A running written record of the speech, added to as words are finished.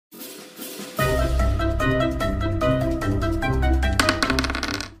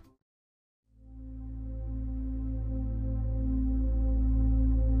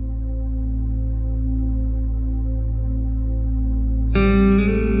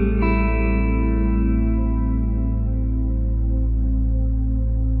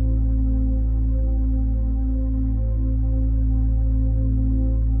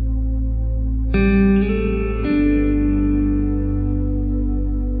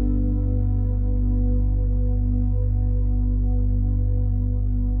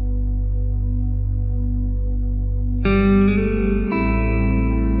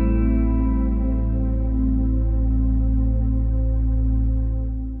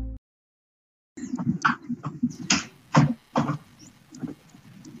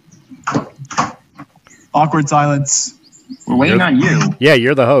Awkward silence. We're waiting on you. Yeah,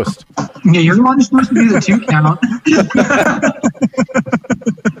 you're the host. Yeah, you're the one who's supposed to do the 2 count.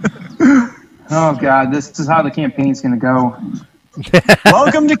 Oh, God, this is how the campaign's going to go.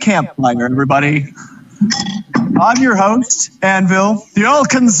 Welcome to Campfire, everybody. I'm your host, Anvil, the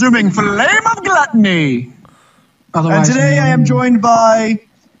all-consuming flame of gluttony. Otherwise, And today I am joined by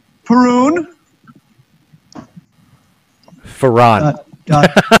Perun. Farron.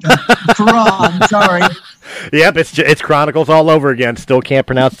 Farron, sorry. Yep, it's Chronicles all over again. Still can't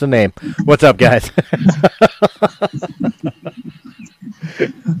pronounce the name. What's up, guys?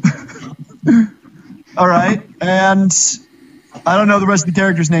 All right, and I don't know the rest of the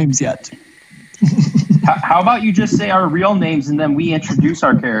characters' names yet. How about you just say our real names and then we introduce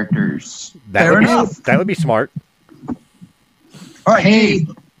our characters? Fair enough. That would be smart. All right. Hey,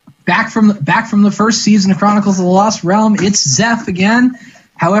 back from the first season of Chronicles of the Lost Realm, it's Zeph again.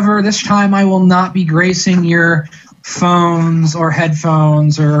 However, this time I will not be gracing your phones or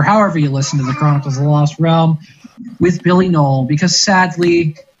headphones or however you listen to the Chronicles of the Lost Realm with Billy Knoll, because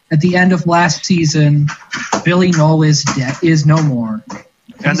sadly, at the end of last season, Billy Knoll is no more.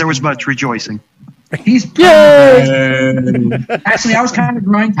 And there was much rejoicing. He's actually, I was kind of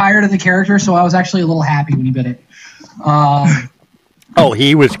growing tired of the character, so I was actually a little happy when he did it. Oh,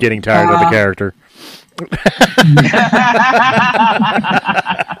 he was getting tired of the character.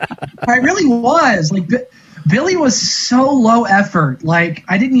 I really was. Like, Billy was so low effort. Like,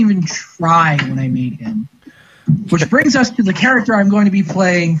 I didn't even try when I made him. Which brings us to the character I'm going to be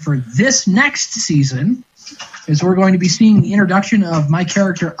playing for this next season, is we're going to be seeing the introduction of my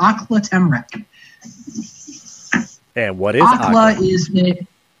character, Akla Temrek. And what is Akla? Akla?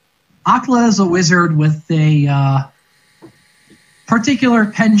 Akla is a wizard with a particular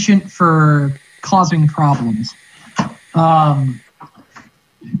penchant for causing problems.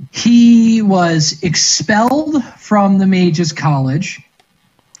 He was expelled from the Mages College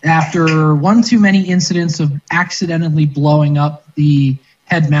after one too many incidents of accidentally blowing up the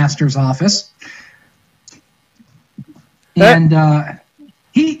headmaster's office. And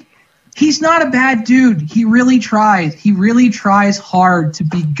he's not a bad dude. He really tries. He really tries hard to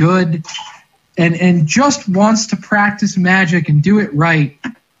be good and just wants to practice magic and do it right.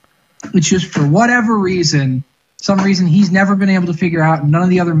 It's just for whatever reason, some reason he's never been able to figure out, and none of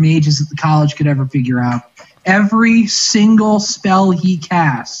the other mages at the college could ever figure out. Every single spell he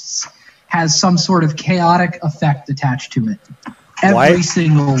casts has some sort of chaotic effect attached to it. Every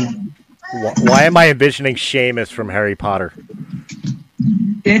single one. Why am I envisioning Seamus from Harry Potter?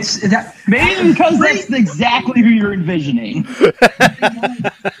 It's that maybe because that's exactly who you're envisioning,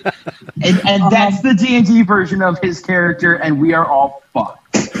 and that's the D&D version of his character, and we are all fucked.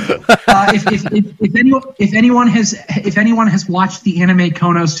 If anyone has watched the anime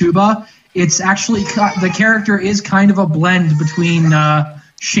Konosuba, it's actually the character is kind of a blend between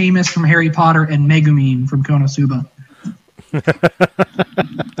Seamus from Harry Potter and Megumin from Konosuba.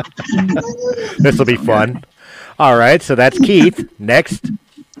 This will be fun. All right, so that's Keith. Next.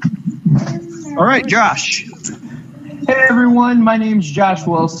 All right, Josh. Hey everyone, my name's Josh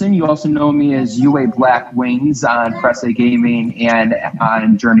Wilson. You also know me as UA Black Wings on Press A Gaming and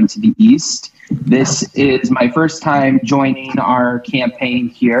on Journey to the East. This is my first time joining our campaign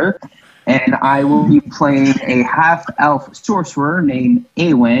here, and I will be playing a half-elf sorcerer named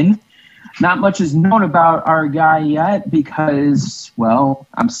Awen. Not much is known about our guy yet because, well,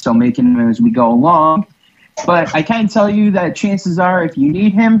 I'm still making him as we go along. But I can tell you that chances are if you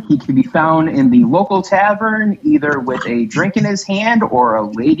need him, he can be found in the local tavern, either with a drink in his hand or a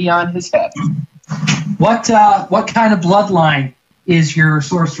lady on his head. What kind of bloodline is your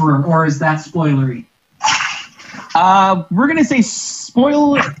sorcerer, or is that spoilery? We're going to say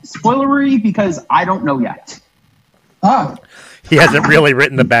spoilery because I don't know yet. Oh. He hasn't really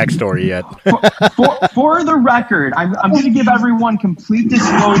written the backstory yet. For the record, I'm going to give everyone complete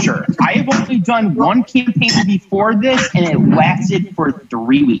disclosure. I have only done one campaign before this, and it lasted for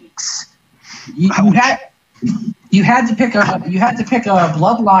 3 weeks. You had to pick a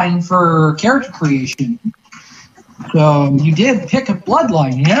bloodline for character creation. So you did pick a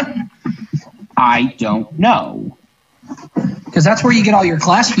bloodline, yeah? I don't know. Because that's where you get all your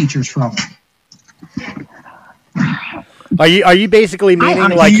class features from. Are you basically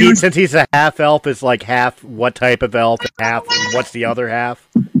meaning like since he's a half elf is like half what type of elf, half what's the other half?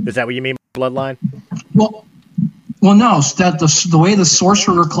 Is that what you mean by bloodline? Well, no. The way the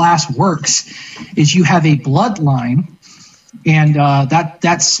sorcerer class works is you have a bloodline, and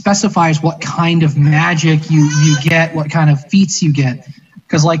that specifies what kind of magic you get, what kind of feats you get.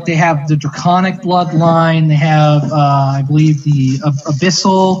 because like they have the Draconic bloodline, they have I believe the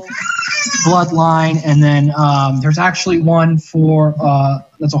Abyssal bloodline, and then there's actually one for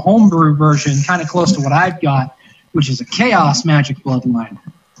that's a homebrew version, kind of close to what I've got, which is a Chaos Magic bloodline.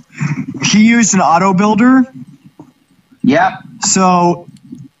 He used an auto builder. Yep. So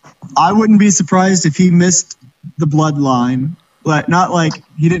I wouldn't be surprised if he missed the bloodline. Like, not like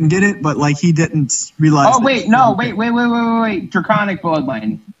he didn't get it, but like he didn't realize. Oh, wait. Draconic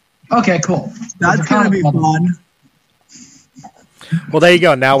bloodline. Okay, cool. That's going to be fun. Well, there you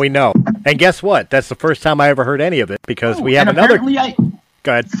go. Now we know. And guess what? That's the first time I ever heard any of it, because we have another... Go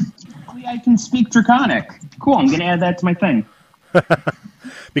ahead. I can speak Draconic. Cool, I'm going to add that to my thing.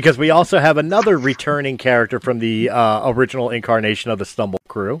 Because we also have another returning character from the original incarnation of the Stumble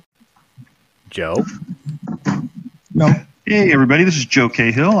Crew. Joe? No. Hey, everybody, this is Joe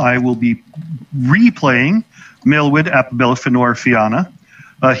Cahill. I will be replaying Melwood Apabella Fianna,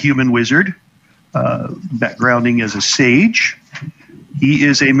 a human wizard, backgrounding as a sage. He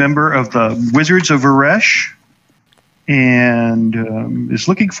is a member of the Wizards of Varesh and is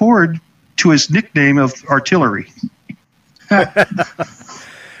looking forward to his nickname of Artillery.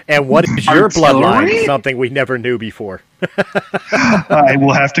 And what is your bloodline? Something we never knew before. I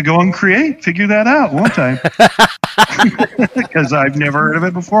will have to go and figure that out, won't I? Because I've never heard of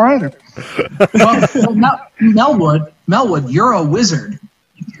it before either. Well, Melwood, you're a wizard.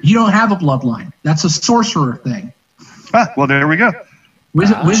 You don't have a bloodline. That's a sorcerer thing. Well, there we go.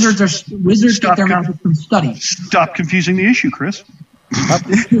 Wizards get their magic from study. Stop confusing the issue, Chris.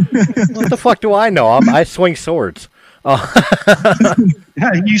 What the fuck do I know? I swing swords.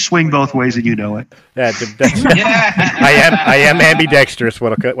 Yeah, you swing both ways and you know it. I am ambidextrous,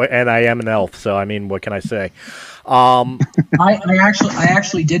 and I am an elf. So I mean, what can I say? I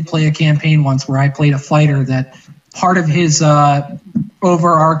actually did play a campaign once where I played a fighter that part of his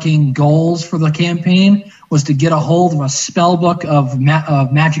overarching goals for the campaign was to get a hold of a spell book of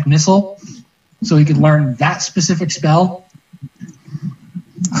Magic Missile, so he could learn that specific spell.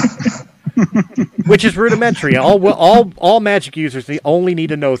 Which is rudimentary. All magic users, they only need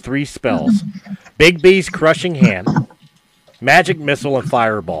to know 3 spells: Big B's Crushing Hand, Magic Missile, and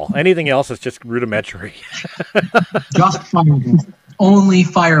Fireball. Anything else is just rudimentary. Just Fireball. Only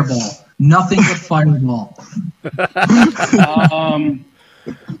Fireball. Nothing but Fireball.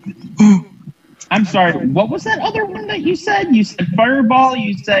 I'm sorry, what was that other one that you said? You said Fireball,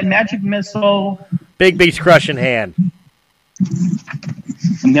 you said Magic Missile. Big B's Crushing Hand.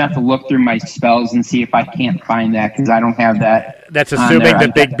 I'm going to have to look through my spells and see if I can't find that, because I don't have that. That's assuming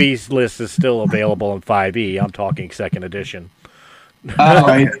the Big B's list is still available in 5e. I'm talking 2nd edition. Oh,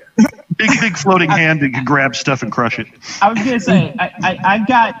 right. Big floating hand that can grab stuff and crush it. I was going to say, I've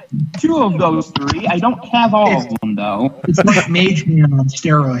got 2 of those 3. I don't have all of them, though. It's like Mage Hand on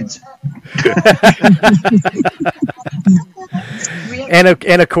steroids.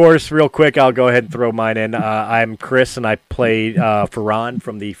 And of course, real quick, I'll go ahead and throw mine in. I'm Chris, and I played Ferran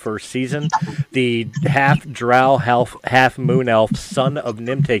from the first season, the half drow, half moon elf, son of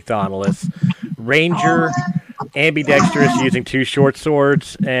Nimtake Thanalis, ranger, ambidextrous, using 2 short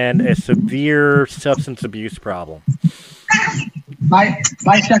swords, and a severe substance abuse problem.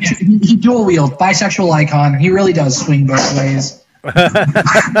 Bisexual. He dual wield, bisexual icon. He really does swing both ways.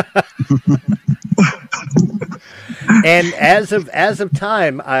 And as of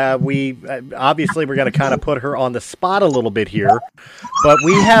time, we obviously we're going to kind of put her on the spot a little bit here, but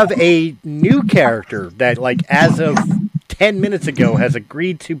we have a new character that, like, as of 10 minutes ago, has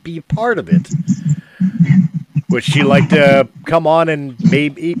agreed to be a part of it. Would she like to come on, and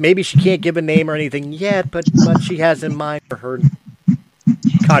maybe she can't give a name or anything yet, but she has in mind for her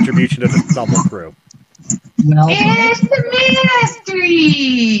contribution to the Stumble Crew. Well, it's the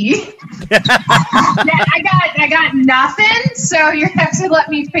mystery. I got nothing, so you have to let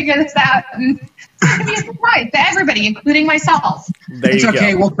me figure this out. And it's gonna be a surprise to everybody, including myself. It's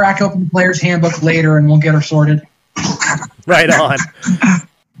okay. We'll crack open the player's handbook later, and we'll get her sorted. Right on.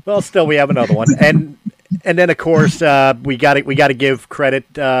 Well, still, we have another one, and then of course we got to give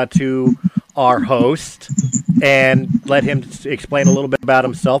credit to our host and let him explain a little bit about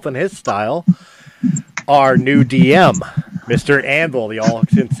himself and his style. Our new DM, Mr. Anvil, the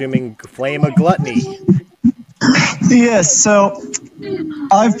all-consuming flame of gluttony. Yes, so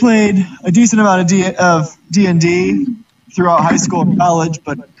I've played a decent amount of D&D throughout high school and college,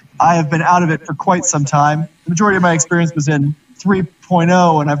 but I have been out of it for quite some time. The majority of my experience was in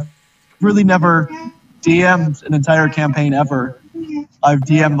 3.0, and I've really never DM'd an entire campaign ever. I've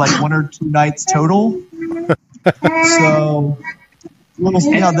DM'd like 1 or 2 nights total. So we'll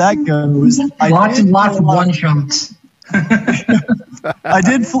see how that goes. Lots and lots of one-shots. I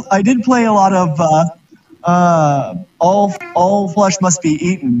did play a lot of all flesh must be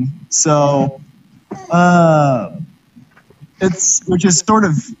eaten. So which is sort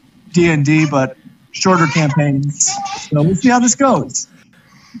of D&D, but shorter campaigns. So we'll see how this goes.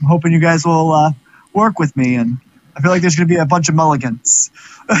 I'm hoping you guys will work with me, and I feel like there's going to be a bunch of mulligans.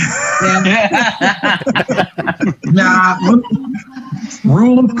 Nah,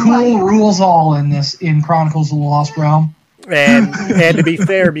 rule of cool rules all in Chronicles of the Lost Realm. And to be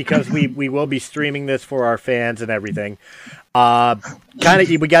fair, because we will be streaming this for our fans and everything, we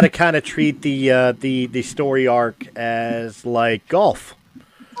got to kind of treat the story arc as like golf.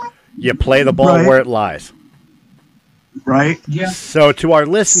 You play the ball where it lies. Right? Yeah. So to our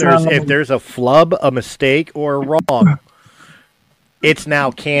listeners, if there's a flub, a mistake, or a wrong, it's now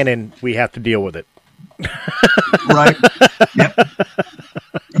canon. We have to deal with it. Right. Yep.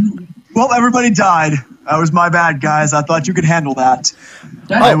 Well, everybody died. That was my bad, guys. I thought you could handle that.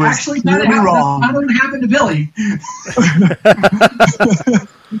 That would happen to Billy.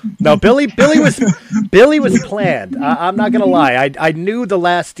 No, Billy was planned. I'm not gonna lie. I knew the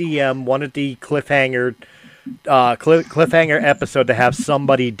last DM wanted the cliffhanger episode to have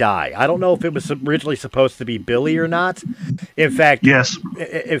somebody die. I don't know if it was originally supposed to be Billy or not. In fact, yes.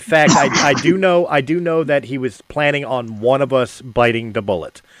 In fact, I do know that he was planning on one of us biting the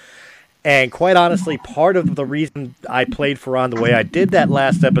bullet. And quite honestly, part of the reason I played Ferran the way I did that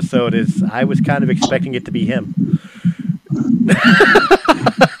last episode is I was kind of expecting it to be him.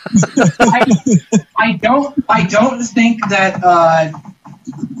 I don't think that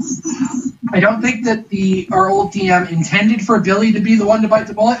our old DM intended for Billy to be the one to bite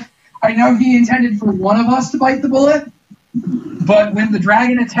the bullet. I know he intended for one of us to bite the bullet, but when the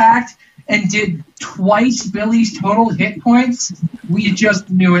dragon attacked and did twice Billy's total hit points, we just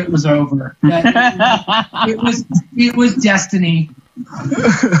knew it was over. It was destiny.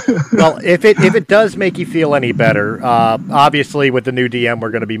 Well, if it does make you feel any better, obviously with the new DM, we're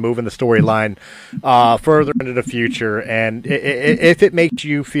going to be moving the storyline further into the future. And if it makes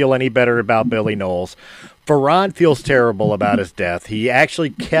you feel any better about Billy Knowles, Ferran feels terrible about his death. He actually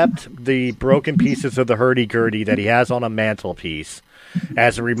kept the broken pieces of the hurdy-gurdy that he has on a mantelpiece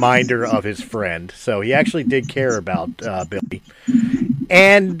as a reminder of his friend. So he actually did care about Billy.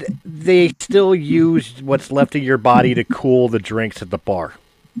 And they still used what's left of your body to cool the drinks at the bar.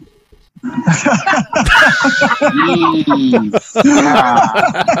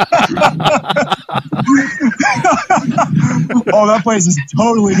 Oh, that place is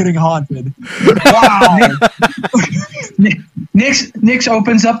totally getting haunted. Wow. Nix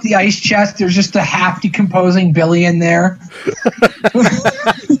opens up the ice chest. There's just a half decomposing Billy in there.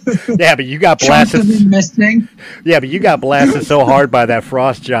 Yeah, but you got blasted. Yeah, but you got blasted so hard by that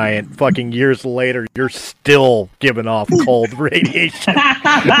frost giant. Fucking years later, you're still giving off cold radiation.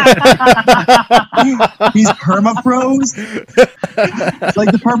 He's permafroze,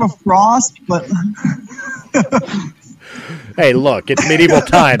 like the permafrost, but. Hey, look, it's medieval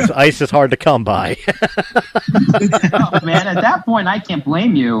times. Ice is hard to come by. Oh, man, at that point, I can't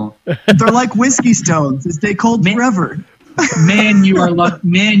blame you. They're like whiskey stones. They stay cold forever. Man, you are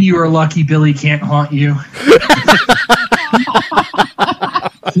lucky Billy can't haunt you.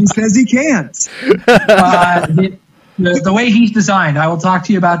 He says he can't. The way he's designed, I will talk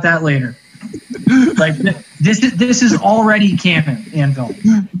to you about that later. Like this is already canon, Anvil.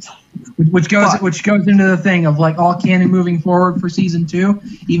 Which goes into the thing of like all canon moving forward for season 2.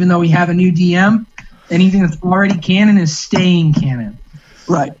 Even though we have a new DM, anything that's already canon is staying canon.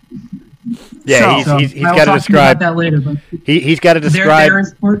 Right. Yeah, so he's got to describe that later. But he's got to describe.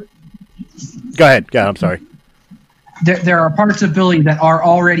 Go ahead. I'm sorry. There are parts of Billy that are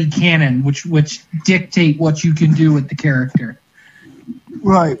already canon, which dictate what you can do with the character.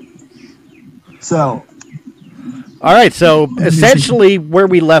 Right. So. All right, so essentially where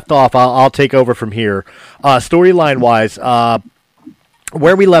we left off, I'll take over from here. Storyline-wise,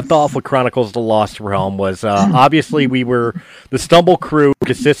 where we left off with Chronicles of the Lost Realm was obviously the Stumble crew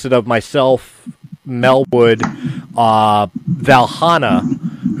consisted of myself, Melwood, Valhalla,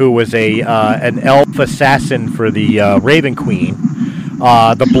 who was an elf assassin for the Raven Queen,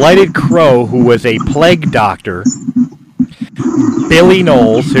 the Blighted Crow, who was a plague doctor, Billy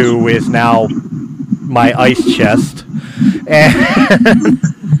Knowles, who is now my ice chest,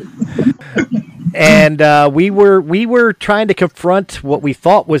 and we were trying to confront what we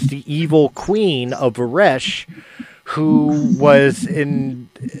thought was the evil queen of Varesh, who was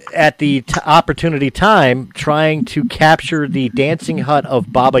at the opportunity time trying to capture the dancing hut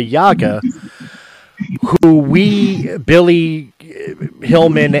of Baba Yaga, who Billy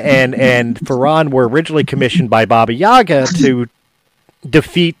Hillman and Ferran were originally commissioned by Baba Yaga to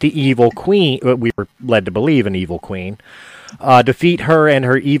defeat the evil queen. We were led to believe an evil queen. Defeat her and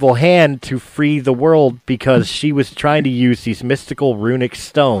her evil hand to free the world because she was trying to use these mystical runic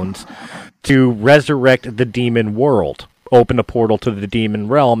stones to resurrect the demon world, open a portal to the demon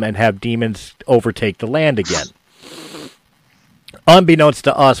realm, and have demons overtake the land again. Unbeknownst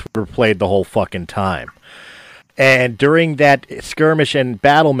to us, we were played the whole fucking time. And during that skirmish and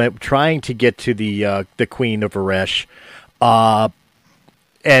battlement, trying to get to the Queen of Varesh,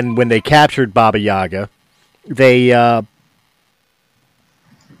 and when they captured Baba Yaga, they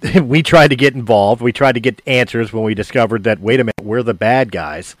we tried to get involved. We tried to get answers when we discovered that, wait a minute, we're the bad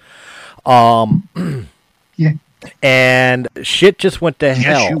guys. Yeah. And shit just went to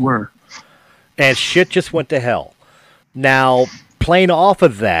hell. Yes, you were. And shit just went to hell. Now, playing off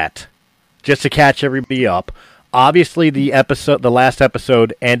of that, just to catch everybody up, obviously the last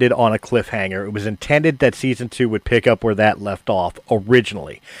episode ended on a cliffhanger. It was intended that season 2 would pick up where that left off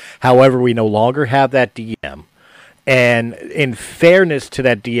originally. However, we no longer have that DM. And in fairness to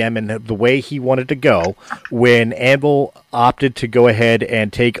that DM and the way he wanted to go, when Anvil opted to go ahead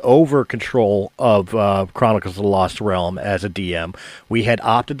and take over control of Chronicles of the Lost Realm as a DM, we had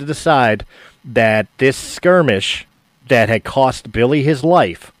opted to decide that this skirmish that had cost Billy his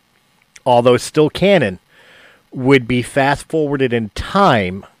life, although still canon, would be fast-forwarded in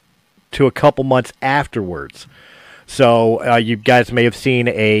time to a couple months afterwards. So you guys may have seen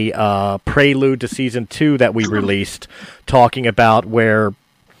a prelude to Season 2 that we released talking about where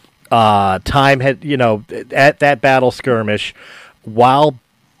time had, at that battle skirmish, while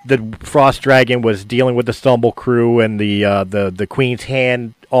the Frost Dragon was dealing with the Stumble Crew and the Queen's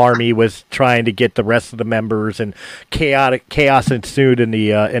Hand army was trying to get the rest of the members, and chaos ensued in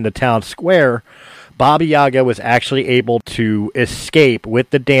the town square, Baba Yaga was actually able to escape with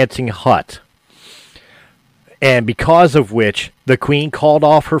the dancing hut. And because of which, the queen called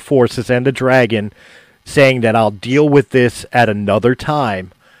off her forces and the dragon, saying that I'll deal with this at another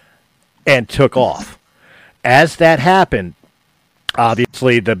time, and took off. As that happened,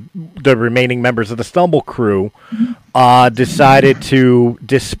 obviously the remaining members of the Stumble Crew decided to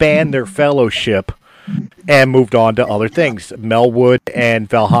disband their fellowship and moved on to other things. Melwood and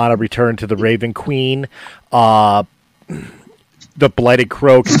Valhalla returned to the Raven Queen. The Blighted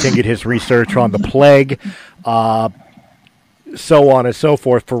Crow continued his research on the plague. So on and so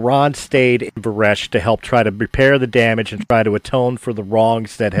forth. Ferran stayed in Varesh to help try to repair the damage and try to atone for the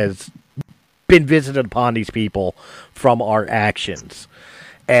wrongs that has been visited upon these people from our actions.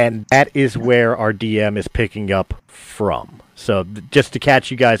 And that is where our DM is picking up from. So just to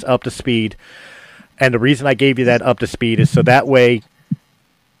catch you guys up to speed, and the reason I gave you that up to speed is so that way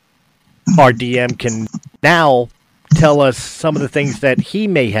our DM can now tell us some of the things that he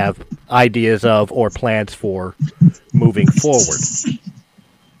may have ideas of or plans for moving forward.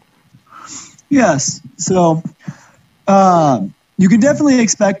 Yes. So you can definitely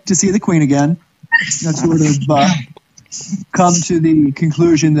expect to see the Queen again. That's sort of come to the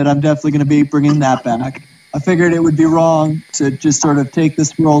conclusion that I'm definitely going to be bringing that back. I figured it would be wrong to just sort of take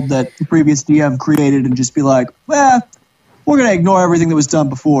this world that the previous DM created and just be like, well, we're going to ignore everything that was done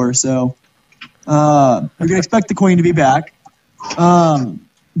before. So you can expect the Queen to be back.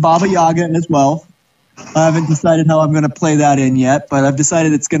 Baba Yaga as well. I haven't decided how I'm going to play that in yet, but I've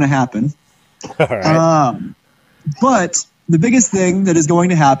decided it's going to happen. All right. But the biggest thing that is going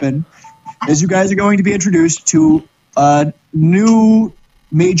to happen is you guys are going to be introduced to a new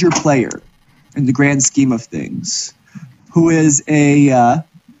major player in the grand scheme of things, who is a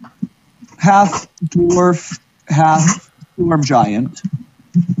half dwarf, half storm giant.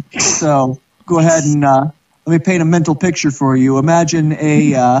 So go ahead and let me paint a mental picture for you. Imagine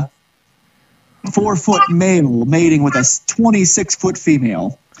a 4-foot male mating with a 26-foot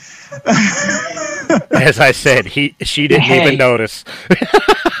female. As I said, she didn't even notice.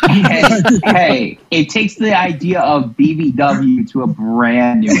 Hey, it takes the idea of BBW to a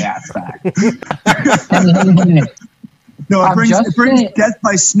brand new aspect. No, it brings Death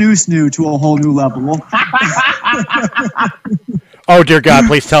by Snoo Snoo to a whole new level. Oh, dear God,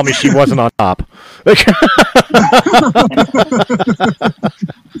 please tell me she wasn't on top.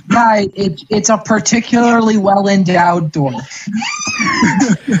 Yeah, it's a particularly well-endowed dwarf.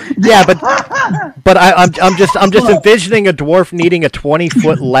 Yeah, but I'm just envisioning a dwarf needing a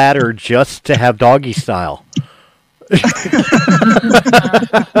 20-foot ladder just to have doggy style.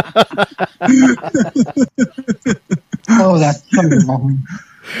 Oh, that's so wrong.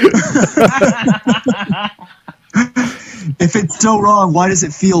 If it's so wrong, why does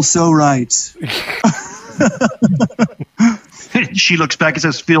it feel so right? She looks back and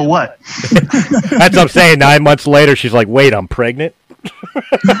says, feel what? That's what I'm saying. 9 months later, she's like, wait, I'm pregnant?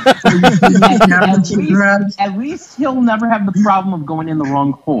 At least he'll never have the problem of going in the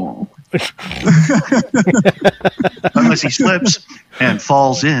wrong hole. Unless he slips and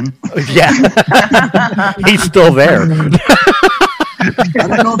falls in. Yeah. He's still there. I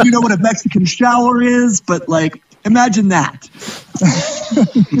don't know if you know what a Mexican shower is, but like, imagine that.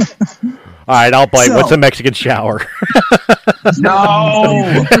 All right, I'll bite. So- What's a Mexican shower?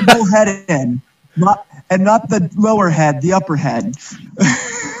 No. The whole head in, not the lower head, the upper head.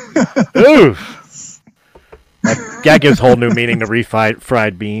 Ooh. That gives whole new meaning to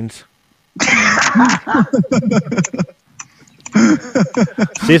refried beans.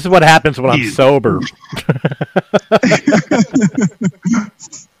 See, this is what happens when I'm sober.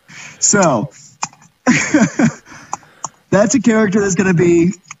 So, that's a character that's going to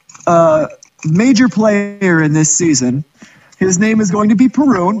be a major player in this season. His name is going to be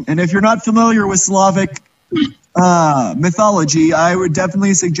Perun, and if you're not familiar with Slavic mythology, I would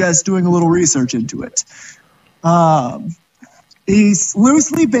definitely suggest doing a little research into it. He's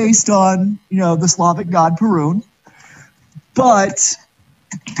loosely based on, the Slavic god Perun, but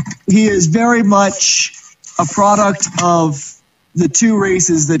he is very much a product of the two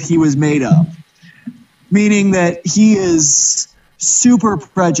races that he was made of, meaning that he is super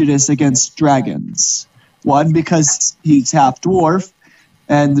prejudiced against dragons. One, because he's half dwarf,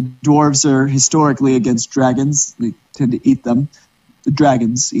 and the dwarves are historically against dragons. They tend to eat them. The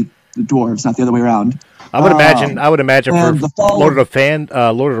dragons eat the dwarves, not the other way around. I would imagine and for the fall Lord of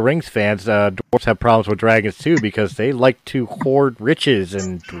the Rings fans, dwarves have problems with dragons too because they like to hoard riches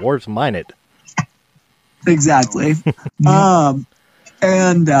and dwarves mine it. Exactly. And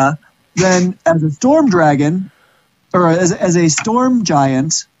then as a storm dragon, or as a storm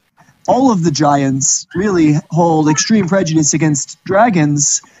giant, all of the giants really hold extreme prejudice against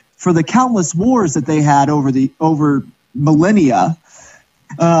dragons for the countless wars that they had over millennia.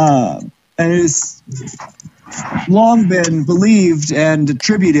 And it has long been believed and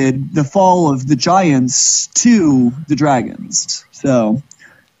attributed the fall of the giants to the dragons. So,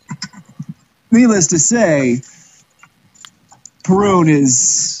 needless to say, Perun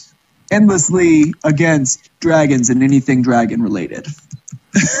is endlessly against dragons and anything dragon related.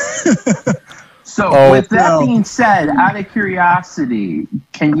 So, with that being said, out of curiosity,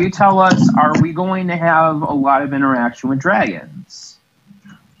 can you tell us, are we going to have a lot of interaction with dragons?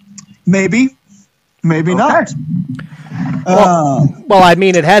 Maybe not. Well, I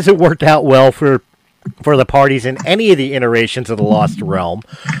mean, it hasn't worked out well for the parties in any of the iterations of the Lost Realm.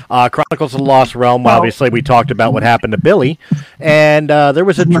 Chronicles of the Lost Realm, obviously, we talked about what happened to Billy. And there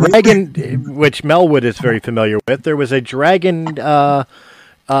was a dragon, which Melwood is very familiar with. There was a dragon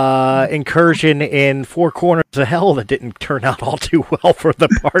incursion in Four Corners of Hell that didn't turn out all too well for the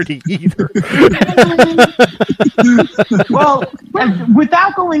party either. Well,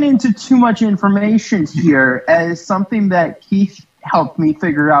 without going into too much information here, as something that Keith helped me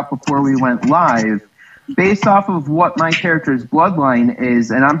figure out before we went live, based off of what my character's bloodline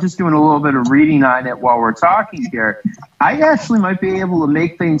is, and I'm just doing a little bit of reading on it while we're talking here, I actually might be able to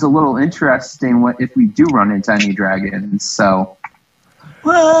make things a little interesting if we do run into any dragons. So,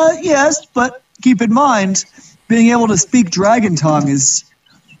 Well, yes, but keep in mind, being able to speak dragon tongue is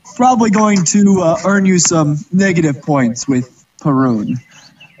probably going to earn you some negative points with Perun.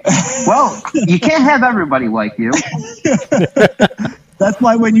 well, you can't have everybody like you. That's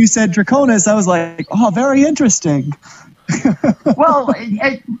why when you said Draconis, I was like, oh, very interesting. Well,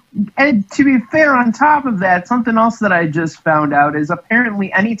 and to be fair, on top of that, something else that I just found out is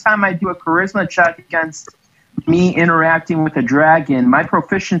apparently anytime I do a charisma check against me interacting with a dragon, my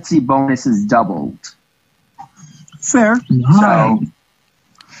proficiency bonus is doubled. Fair. So,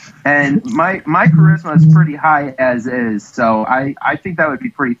 and my charisma is pretty high as is, so I think that would be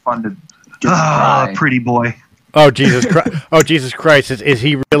pretty fun to just try. Pretty boy. Oh, Jesus Christ. Oh, Jesus Christ. Is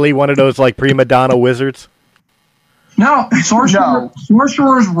he really one of those, like, prima donna wizards? No,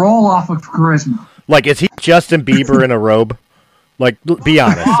 sorcerers roll off of charisma. Like, is he Justin Bieber in a robe? Like, be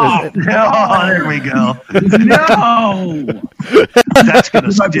honest. Oh, there we go. No! That's going to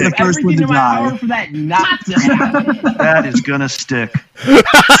This might be the stick. first one Everything to in my die. power for that not to happen. That is going to stick.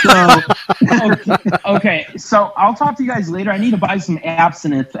 So, Okay, so I'll talk to you guys later. I need to buy some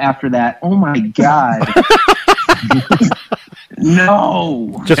absinthe after that. Oh my god.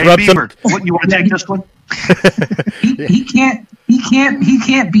 No. Just Hey, rub Bieber, what, you want to take this one? He can't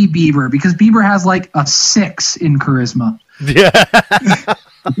be Bieber because Bieber has like a 6 in charisma. Yeah.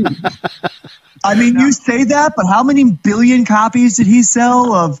 I mean, you say that, but how many billion copies did he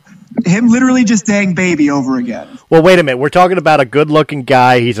sell of him literally just saying baby over again? Well, wait a minute. We're talking about a good-looking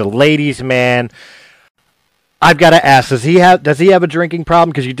guy. He's a ladies' man. I've got to ask: does he have a drinking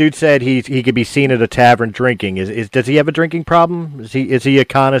problem? Because you dude said he could be seen at a tavern drinking. Does he have a drinking problem? Is he a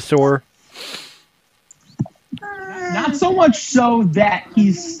connoisseur? Not so much so that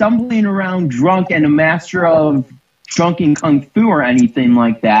he's stumbling around drunk and a master of drunken kung fu or anything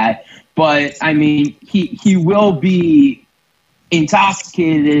like that. But I mean, he will be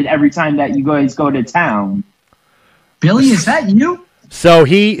intoxicated every time that you guys go to town. Billy, is that you? So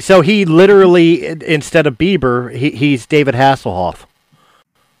he literally, instead of Bieber, he's David Hasselhoff.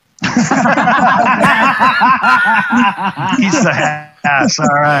 He's the ass. All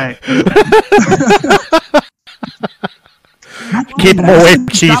right. Keep him away from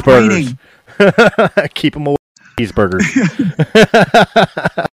cheeseburgers. Keep him away from cheeseburgers.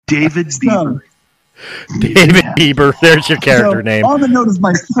 David Bieber. David Bieber. There's your character name. On the note of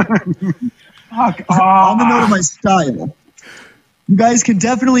my style, you guys can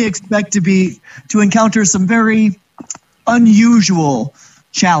definitely expect to encounter some very unusual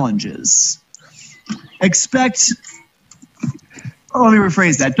challenges. Let me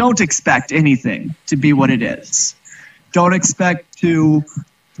rephrase that. Don't expect anything to be what it is. Don't expect to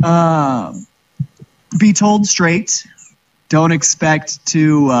be told straight. Don't expect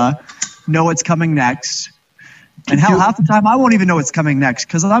to know what's coming next. And hell, half the time I won't even know what's coming next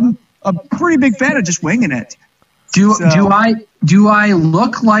because I'm a pretty big fan of just winging it. Do I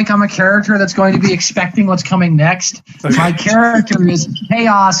look like I'm a character that's going to be expecting what's coming next? My character is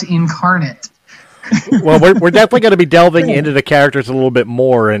chaos incarnate. Well, we're definitely going to be delving into the characters a little bit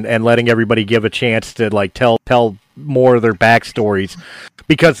more and letting everybody give a chance to like tell more of their backstories,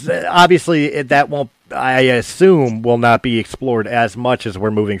 because obviously that won't, I assume, will not be explored as much as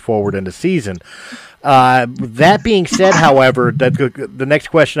we're moving forward in the season. That being said, however, the next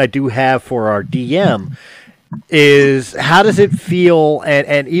question I do have for our DM is, how does it feel,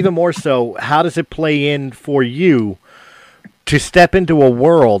 and even more so, how does it play in for you to step into a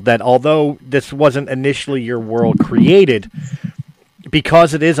world that, although this wasn't initially your world created,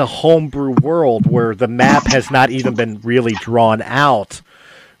 because it is a homebrew world where the map has not even been really drawn out,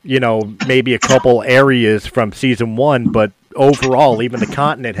 maybe a couple areas from season 1, but overall, even the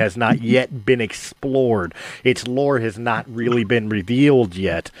continent has not yet been explored. Its lore has not really been revealed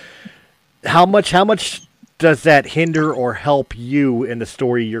yet. How much does that hinder or help you in the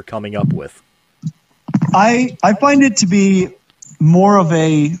story you're coming up with? I find it to be more of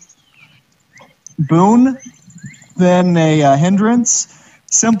a boon than a hindrance,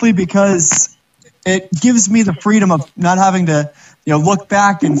 simply because it gives me the freedom of not having to look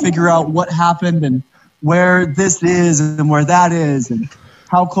back and figure out what happened and where this is and where that is and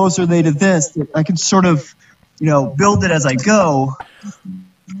how close are they to this. I can sort of build it as I go,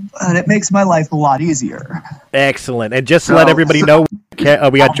 and it makes my life a lot easier. Excellent. And just to let everybody know, we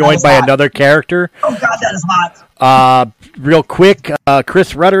got joined by another character. Oh God, that is hot. Real quick,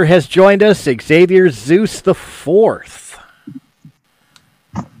 Chris Rudder has joined us, Xavier Zeus the Fourth.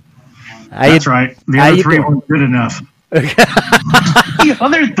 That's right. The other three weren't good enough. The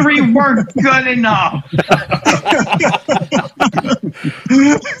other 3 weren't good enough.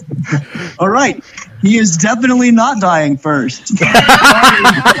 All right. He is definitely not dying first.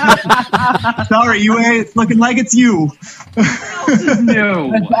 Sorry, UA. It's looking like it's you.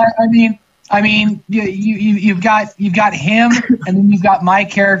 No. I mean, you've got him, and then you've got my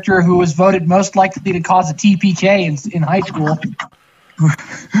character who was voted most likely to cause a TPK in high school.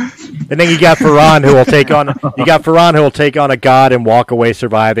 And then you got Farron who will take on a god and walk away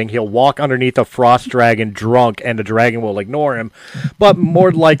surviving. He'll walk underneath a frost dragon drunk, and the dragon will ignore him. But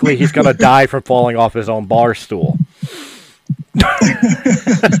more likely, he's going to die from falling off his own bar stool.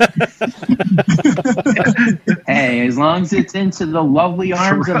 Hey, as long as it's into the lovely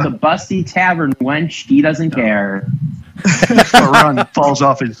arms of the busty tavern wench, he doesn't care. Farron falls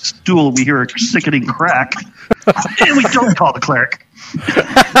off his stool. We hear a sickening crack, and we don't call the cleric.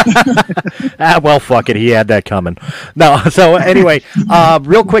 Well, fuck it. He had that coming. No. So anyway,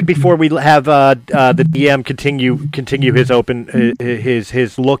 real quick before we have the DM continue his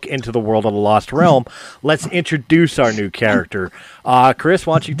look into the world of the Lost Realm, let's introduce our new character. Chris,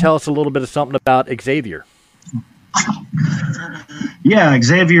 why don't you tell us a little bit of something about Xavier? Yeah,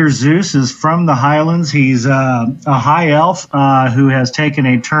 Xavier Zeus is from the Highlands. He's a high elf who has taken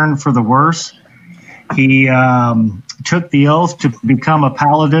a turn for the worse. He took the oath to become a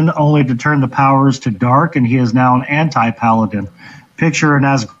paladin, only to turn the powers to dark, and he is now an anti-paladin. Picture an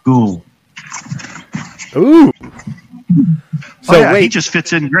Nazgul. Ooh. So wait, he just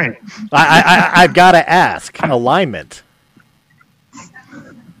fits in great. I've got to ask, alignment.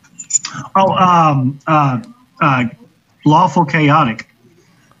 Lawful chaotic.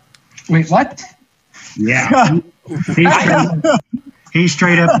 Wait, what? Yeah. He's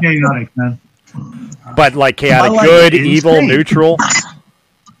straight up chaotic, man. But like chaotic, I like good, it. evil, Insane. neutral.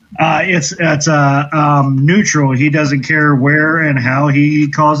 It's neutral. He doesn't care where and how he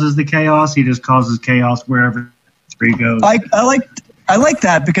causes the chaos. He just causes chaos wherever he goes. I like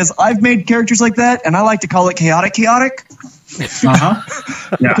that because I've made characters like that, and I like to call it chaotic. Yeah.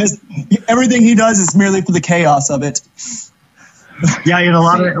 Because everything he does is merely for the chaos of it. Yeah, in a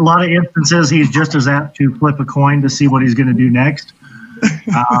lot of instances, he's just as apt to flip a coin to see what he's going to do next.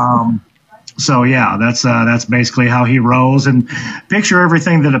 So yeah, that's basically how he rolls. And picture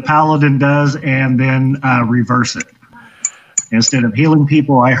everything that a paladin does, and then reverse it. Instead of healing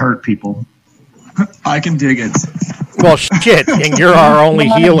people, I hurt people. I can dig it. Well, shit, and you're our only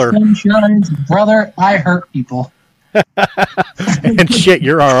healer. Brother, I hurt people. And shit,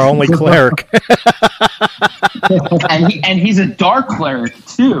 you're our only clerik. and he's a dark cleric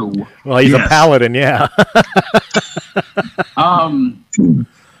too. Well, he's Yes. a paladin, yeah. I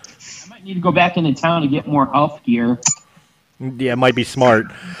might need to go back into town to get more health gear. Yeah, it might be smart.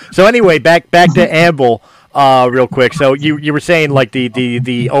 So anyway, back to Anvil, real quick. So you were saying like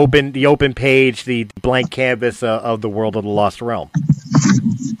the open page, the blank canvas of the world of the Lost Realm.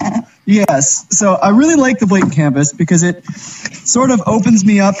 Yes. So I really like the blank canvas because it sort of opens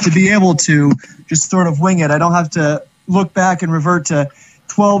me up to be able to just sort of wing it. I don't have to look back and revert to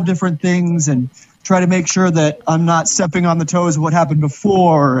 12 different things and try to make sure that I'm not stepping on the toes of what happened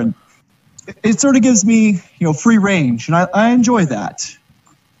before. And it sort of gives me, free range, and I enjoy that.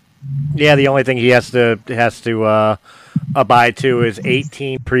 Yeah, the only thing he has to abide to is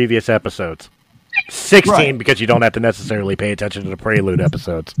 18 previous episodes. 16 Right. because you don't have to necessarily pay attention to the Prelude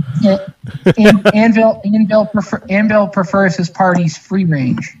episodes. Anvil prefers his party's free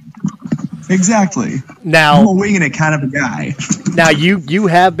range. Exactly. I'm a Now, winging it kind of a guy. you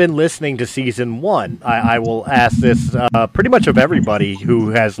have been listening to season 1. I will ask this pretty much of everybody who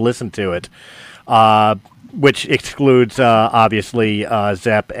has listened to it, which excludes obviously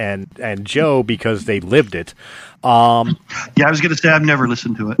Zepp and Joe because they lived it. Yeah, I was going to say I've never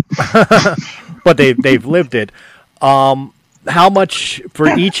listened to it. But they've lived it. How much for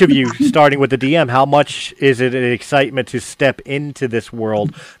each of you, starting with the DM? How much is it an excitement to step into this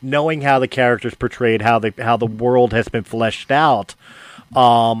world, knowing how the characters portrayed, how the world has been fleshed out,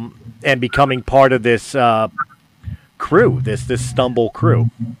 and becoming part of this crew, this Stumble crew,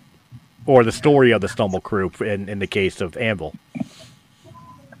 or the story of the Stumble crew in the case of Anvil?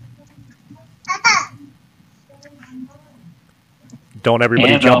 Don't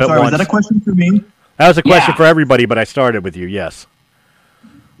everybody Anvil. jump at Sorry, was once. that a question for me? That was a question Yeah. for everybody, but I started with you. Yes.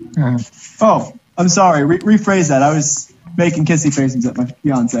 Oh, I'm sorry. Rephrase that. I was making kissy faces at my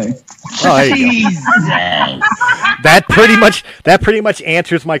fiance. Oh, there you go. Jesus. That pretty much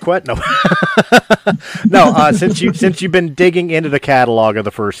answers my question. No, since you've been digging into the catalog of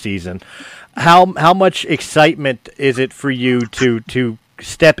the first season, how much excitement is it for you to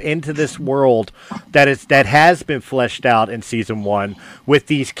step into this world that has been fleshed out in season 1 with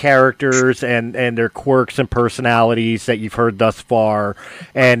these characters and their quirks and personalities that you've heard thus far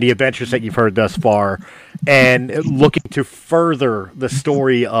and the adventures that you've heard thus far, and looking to further the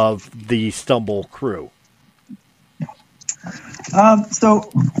story of the Stumble crew? So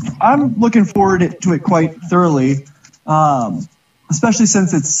I'm looking forward to it quite thoroughly, especially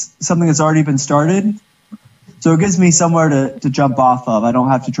since it's something that's already been started. So it gives me somewhere to jump off of. I don't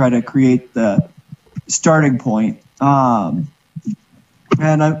have to try to create the starting point. And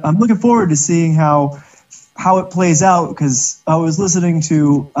I'm looking forward to seeing how it plays out, because I was listening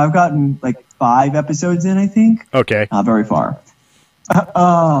to, I've gotten like 5 episodes in, I think. Okay. Not very far.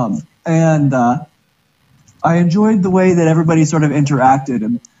 And I enjoyed the way that everybody sort of interacted,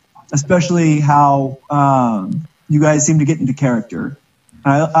 and especially how you guys seem to get into character.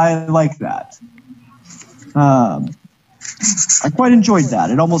 I like that. I quite enjoyed that.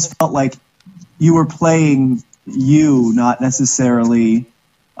 It almost felt like you were playing you, not necessarily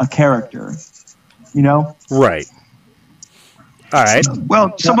a character. Right. All right.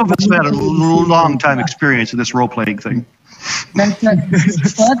 Well, some of us have had a long time experience in this role-playing thing. That's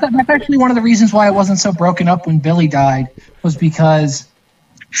actually one of the reasons why I wasn't so broken up when Billy died, was because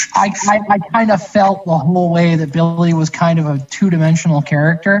I kind of felt the whole way that Billy was kind of a two-dimensional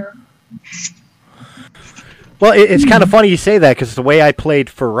character. Well, it's kind of funny you say that, because the way I played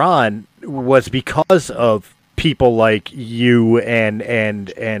Ferran was because of people like you and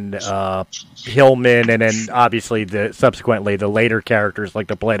Hillman, and then obviously subsequently the later characters like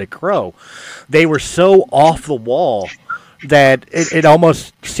the Blooded Crow. They were so off the wall that it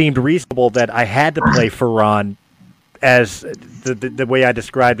almost seemed reasonable that I had to play Ferran as the way I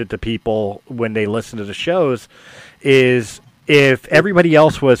described it to people when they listen to the shows, is if everybody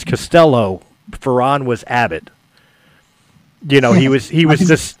else was Costello, Ferran was Abbott. You know, he was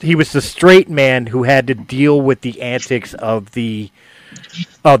the straight man who had to deal with the antics of the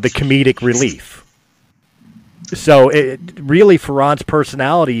comedic relief. So really, Ferran's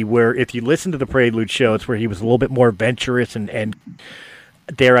personality, where if you listen to the Prelude shows, where he was a little bit more adventurous and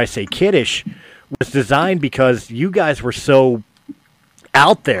dare I say kiddish, was designed because you guys were so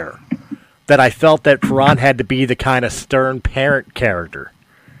out there that I felt that Ferran had to be the kind of stern parent character.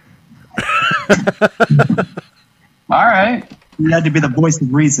 All right. He had to be the voice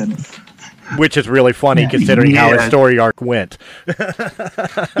of reason. Which is really funny considering how his story arc went.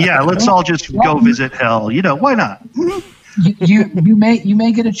 Yeah, let's all just go visit hell. You know, why not? You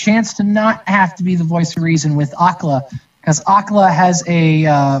may get a chance to not have to be the voice of reason with Akla, because Akla has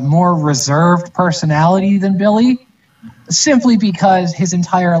a more reserved personality than Billy, simply because his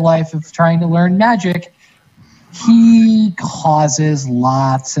entire life of trying to learn magic, he causes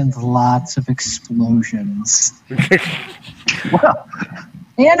lots and lots of explosions. Well,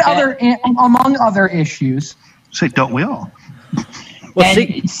 and among other issues. say, don't we all? Well,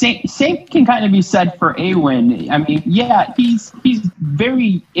 and same can kind of be said for Awen. I mean, yeah, he's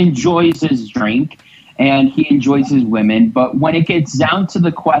very enjoys his drink and he enjoys his women, but when it gets down to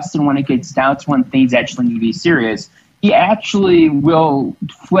the quest and when it gets down to when things actually need to be serious, he actually will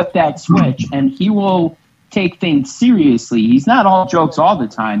flip that switch and he will take things seriously. He's not all jokes all the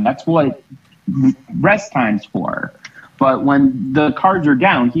time. That's what rest time's for. But when the cards are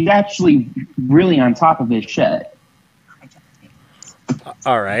down, he's actually really on top of his shit.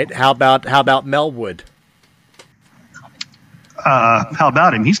 all right. How about Melwood? How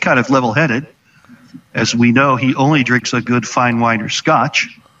about him? He's kind of level-headed. As we know, he only drinks a good fine wine or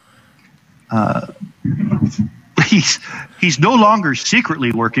scotch. He's no longer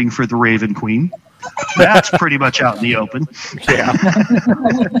secretly working for the Raven Queen. That's pretty much out in the open. Yeah.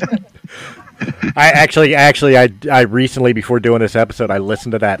 I recently, before doing this episode, I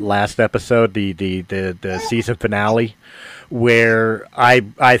listened to that last episode, the season finale, where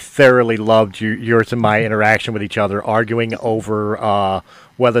I thoroughly loved yours and my interaction with each other, arguing over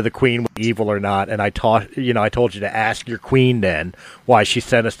whether the queen was evil or not. And I told you to ask your queen then why she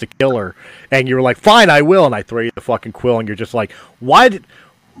sent us to kill her, and you were like, "Fine, I will." And I throw you the fucking quill, and you're just like,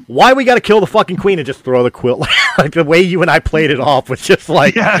 Why we got to kill the fucking queen and just throw the quill? Like the way you and I played it off was just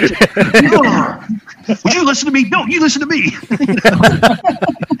like, Yeah. Would you listen to me? No, you listen to me.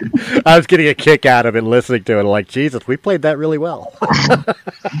 I was getting a kick out of it listening to it. Like, Jesus, we played that really well.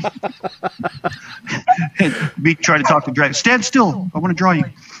 Me trying to talk to Dragon. Stand still. I want to draw you.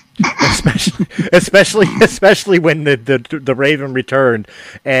 especially when the Raven returned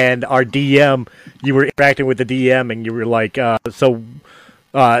and our DM, you were interacting with the DM and you were like, the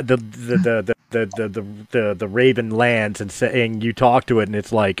Raven lands and saying you talk to it and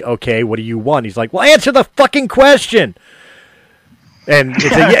it's like, okay, what do you want? He's like, well, answer the fucking question. And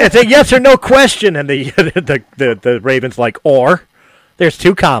it's a yes or no question, and the Raven's like, or there's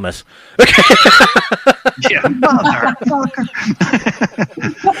two commas. Yeah, motherfucker.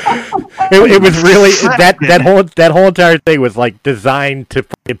 It was really that whole entire thing was like designed to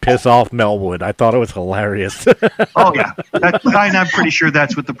fucking piss off Melwood. I thought it was hilarious. Oh yeah, I'm pretty sure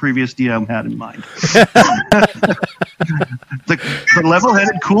that's what the previous DM had in mind. the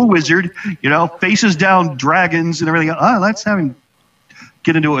level-headed, cool wizard, faces down dragons and everything. Oh, let's have him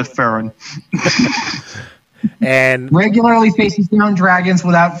get into it with Farron. And regularly faces down dragons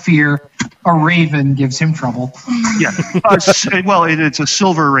without fear. A raven gives him trouble. Yeah. Well, it's a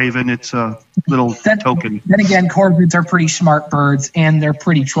silver raven. It's a little token. Then again, corvids are pretty smart birds, and they're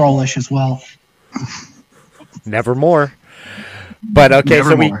pretty trollish as well. Nevermore. But okay,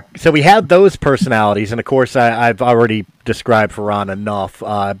 so we have those personalities, and of course, I've already described Ferran enough.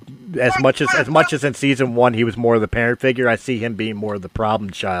 As much as in season 1 he was more of the parent figure, I see him being more of the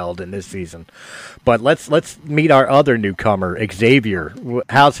problem child in this season. But let's meet our other newcomer, Xavier.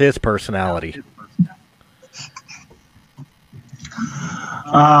 How's his personality?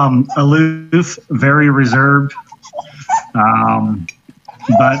 Aloof, very reserved. But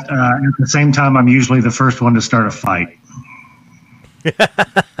at the same time, I'm usually the first one to start a fight.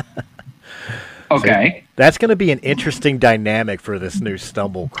 Okay. So that's going to be an interesting dynamic for this new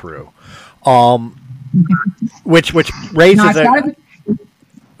Stumble crew. Which raises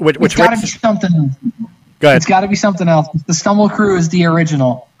It's got to be something. Go ahead. It's got to be something else. The Stumble crew is the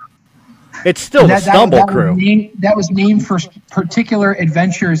original. It's still the Stumble crew. That was named for particular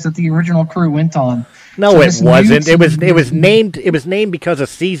adventures that the original crew went on. No, so it wasn't. It was named because of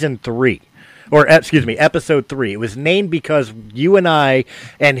season 3. or excuse me, episode 3. It was named because you and I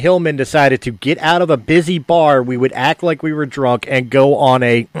and Hillman decided to get out of a busy bar. We would act like we were drunk and go on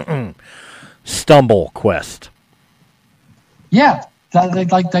a stumble quest. Yeah,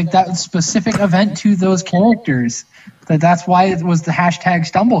 like that specific event to those characters. That's why it was the hashtag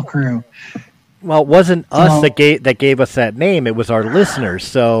Stumble Crew. Well, it wasn't us that gave us that name. It was our listeners.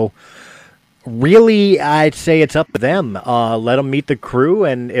 So really, I'd say it's up to them. Let them meet the crew,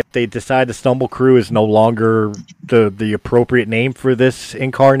 and if they decide the Stumble Crew is no longer the appropriate name for this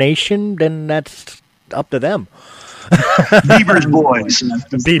incarnation, then that's up to them. Bieber's Boys.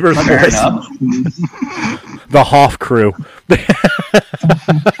 Bieber's Boys. The Hoff Crew.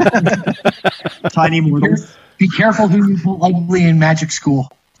 Tiny mortals. Be careful who you put likely in Magic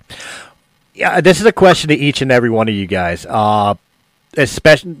School. Yeah, this is a question to each and every one of you guys.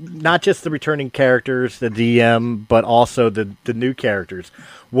 Especially not just the returning characters, the DM, but also the new characters.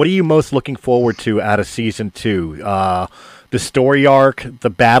 What are you most looking forward to out of season 2? The story arc, the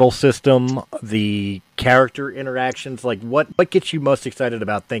battle system, the character interactions. Like, what gets you most excited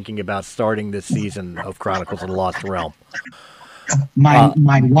about thinking about starting this season of Chronicles of the Lost Realm? My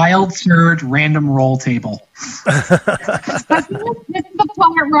wild third random roll table. This is the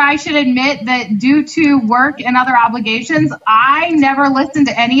part where I should admit that due to work and other obligations, I never listened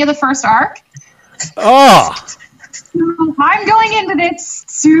to any of the first arc. Oh! So I'm going into this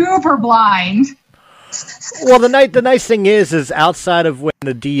super blind. Well, the nice thing is outside of when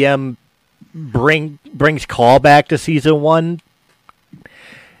the DM brings callback to season 1,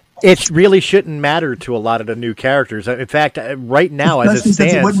 it really shouldn't matter to a lot of the new characters. In fact, right now, as it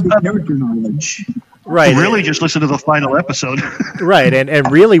stands, it wouldn't be character knowledge. Right? Really, just listen to the final episode. Right,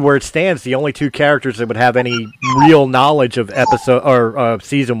 and really, where it stands, the only 2 characters that would have any real knowledge of episode or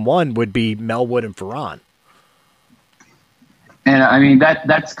season 1 would be Melwood and Ferran. And I mean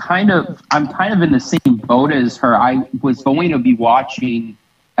that's I'm kind of in the same boat as her. I was going to be watching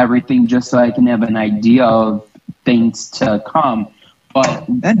everything just so I can have an idea of things to come. But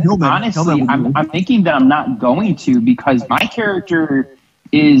honestly, I'm thinking that I'm not going to, because my character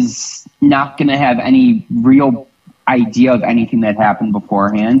is not going to have any real idea of anything that happened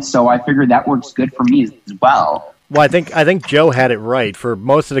beforehand. So I figured that works good for me as well. Well, I think Joe had it right. For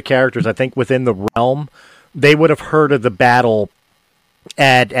most of the characters, I think within the realm, they would have heard of the battle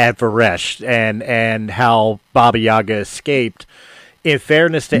at Varesh and how Baba Yaga escaped. In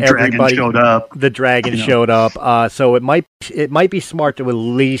fairness to everybody, the dragon showed up. So it might be smart to at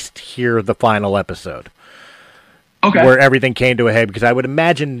least hear the final episode, where everything came to a head, because I would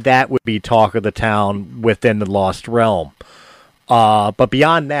imagine that would be talk of the town within the Lost Realm. But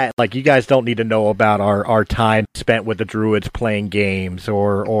beyond that, like, you guys don't need to know about our time spent with the druids playing games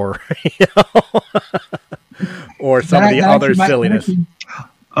or you know, or some of the other silliness.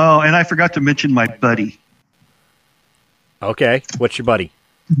 Oh, and I forgot to mention my buddy. Okay, what's your buddy?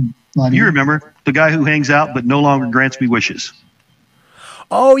 You remember the guy who hangs out but no longer grants me wishes?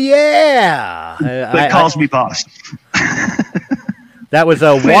 Oh yeah, that calls me boss. That was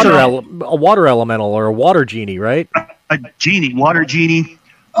a water elemental or a water genie, right? A genie, water genie.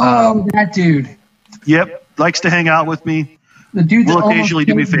 Oh, that dude. Yep, likes to hang out with me. The dude that will occasionally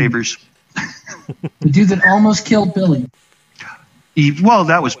do me favors. The dude that almost killed Billy. Well,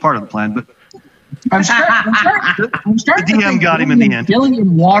 that was part of the plan, but I'm starting the DM got him in the end. Billy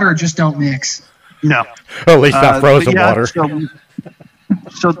and water just don't mix. No. At least not frozen water.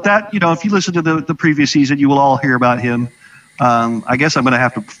 So that, if you listen to the previous season, you will all hear about him. I guess I'm going to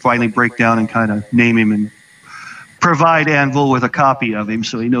have to finally break down and kind of name him and provide Anvil with a copy of him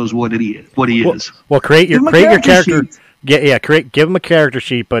so he knows what he is. Well, create your character. Give him a character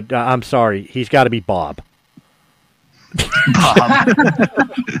sheet, but I'm sorry, he's got to be Bob. Bob.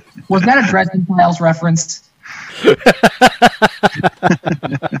 Was that a Dresden Files reference?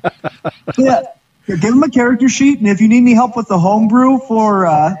 Yeah, give him a character sheet, and if you need any help with the homebrew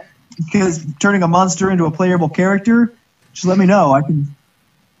for because turning a monster into a playable character, just let me know. I can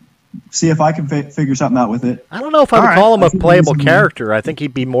see if I can figure something out with it. I don't know if I would call him a playable character. I think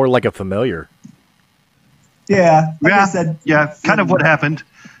he'd be more like a familiar. Yeah, kind of what happened.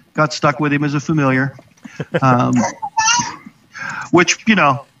 Got stuck with him as a familiar. Which,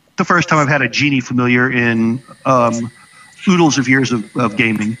 the first time I've had a genie familiar in oodles of years of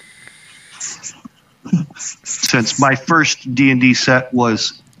gaming. Since my first D&D set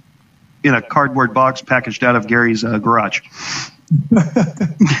was in a cardboard box packaged out of Gary's garage.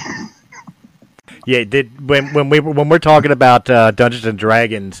 Yeah, when we're talking about Dungeons and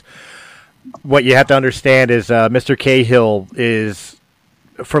Dragons, what you have to understand is Mr. Cahill is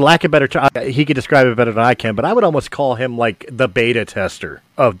for lack of better term, he could describe it better than I can, but I would almost call him like the beta tester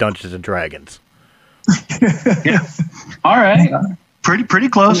of Dungeons and Dragons. Yeah. All right. Pretty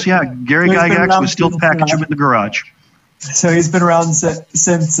close. Yeah. Gary He's been Gygax around was still since, packaging them in the garage. So he's been around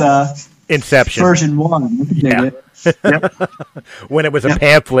since Inception. version 1. Yeah. Yep. When it was a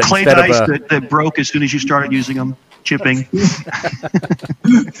pamphlet Clay instead dice of a... that broke as soon as you started using them. Chipping.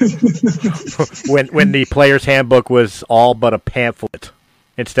 when the player's handbook was all but a pamphlet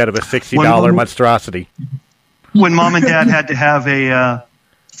instead of a $60 monstrosity. When mom and dad had to have a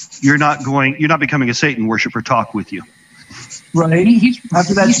you're not becoming a Satan worshiper talk with you. Right.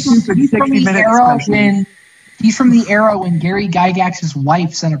 After that he's from stupid the 60-minute era special. he's from the era when Gary Gygax's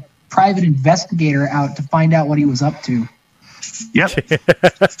wife sent a private investigator out to find out what he was up to. Yep.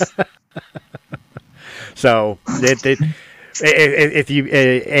 So if you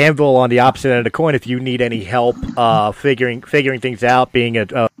Anvil on the opposite end of the coin, if you need any help figuring things out, being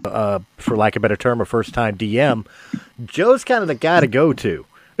a for lack of a better term, a first time DM, Joe's kind of the guy to go to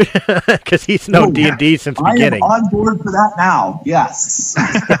because he's known D&D since the beginning. I am on board for that now. Yes.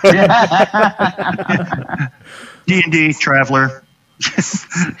 D&D, Traveler,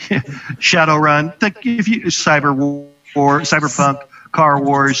 Shadowrun, if you Cyberpunk, Car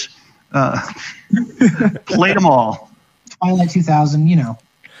Wars, played them all. Twilight 2000, you know.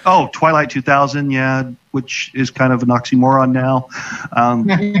 Oh, Twilight 2000, yeah, which is kind of an oxymoron now.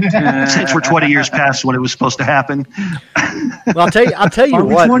 Since we're 20 years past when it was supposed to happen. Well, I'll tell you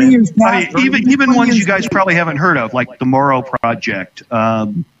what. 20 years past, I mean, even ones you guys probably haven't heard of, like the Morrow Project,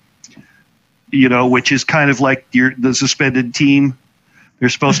 which is kind of like the suspended team. They're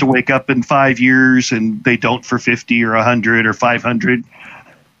supposed to wake up in 5 years, and they don't for 50 or 100 or 500,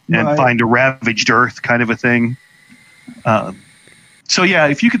 and find a ravaged Earth kind of a thing. So yeah,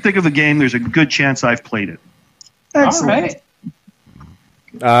 if you could think of a game, there's a good chance I've played it. Excellent.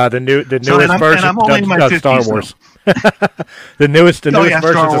 All right. The newest and version I'm only in my of Star 50s Wars. The newest versions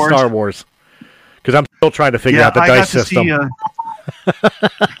Star of Wars. Star Wars. Because I'm still trying to figure out the I dice got to system. See,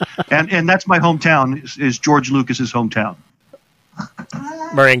 and that's my hometown. Is George Lucas's hometown.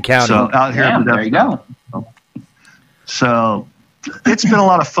 Marin County. So out here, Yeah, there you go. So it's been a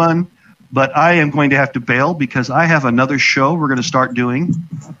lot of fun, but I am going to have to bail because I have another show we're going to start doing.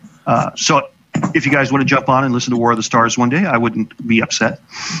 So if you guys want to jump on and listen to War of the Stars one day, I wouldn't be upset.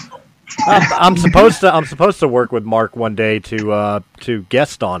 I'm supposed to work with Mark one day to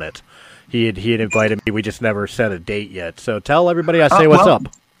guest on it. He had invited me. We just never set a date yet. So tell everybody I say what's up.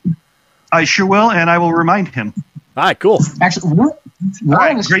 I sure will, and I will remind him. All right, cool. Actually, All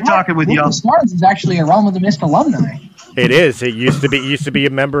right, great talking with you. The Stars is actually a Realm of the Mist alumni. It is. It used to be a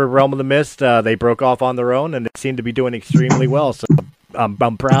member of Realm of the Mist. They broke off on their own, and they seem to be doing extremely well. So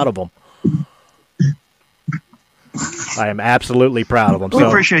I'm proud of them. I am absolutely proud of them. We So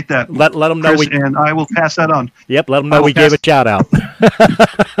appreciate that. let them know Chris, and I will pass that on. Yep, let them know we gave a shout out.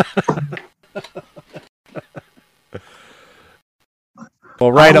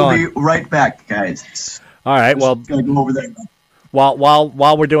 Well, right I'll on. be right back, guys. All right. Well, Gotta go over there.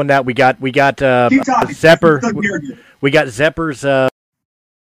 while we're doing that, we got Keep talking. Zepper. We got Zepper's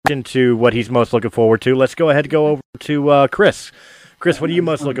into what he's most looking forward to. Let's go ahead and go over to Chris. Chris, what are you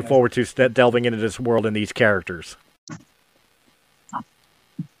most looking forward to delving into this world and these characters?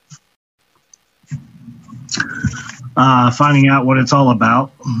 Finding out what it's all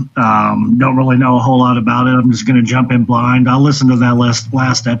about. Don't really know a whole lot about it. I'm just going to jump in blind. I'll listen to that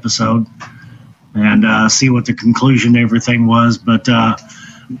last episode and see what the conclusion to everything was. But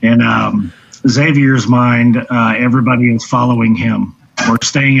in Xavier's mind, everybody is following him or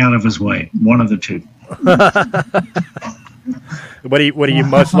staying out of his way. One of the two. What are you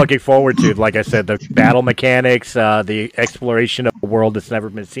most looking forward to? Like I said, the battle mechanics, the exploration of a world that's never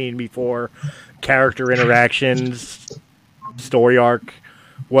been seen before, character interactions, story arc.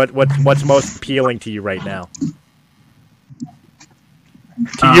 What's most appealing to you right now?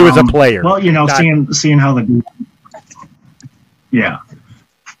 To you as a player. Well, seeing how the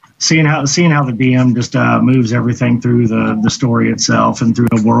seeing how the DM just moves everything through the story itself and through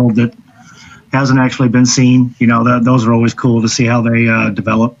a world that hasn't actually been seen. Those are always cool to see how they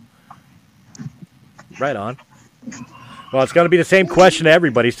develop. Right on. Well, it's going to be the same question to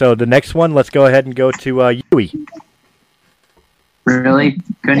everybody. So the next one, let's go ahead and go to Yui. Really?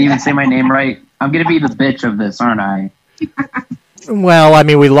 Couldn't even say my name right. I'm going to be the bitch of this, aren't I? Well, I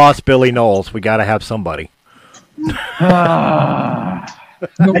mean, we lost Billy Knowles. We got to have somebody.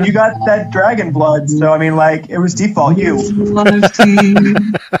 And you got that dragon blood, so I mean, like, it was default you.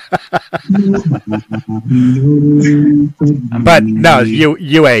 But no,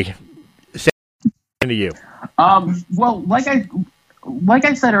 UA. Say to you. Well, like like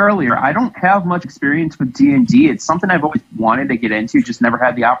I said earlier, I don't have much experience with D&D. It's something I've always wanted to get into, just never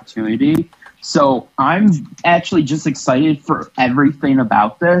had the opportunity. So I'm actually just excited for everything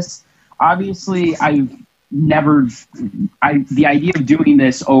about this. Obviously, the idea of doing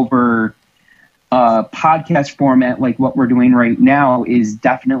this over podcast format like what we're doing right now is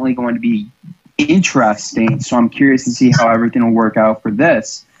definitely going to be interesting. So I'm curious to see how everything will work out for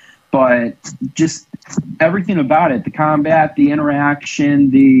this. But just everything about it, the combat, the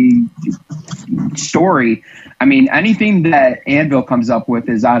interaction, the story. I mean, anything that Anvil comes up with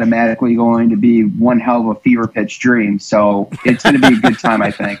is automatically going to be one hell of a fever pitch dream. So it's going to be a good time,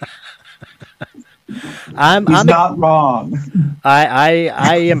 I think. I'm not wrong.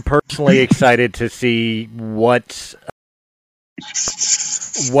 I am personally excited to see what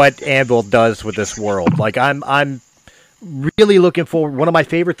Anvil does with this world. Like I'm really looking forward. One of my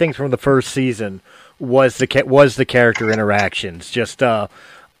favorite things from the first season was the character interactions. Just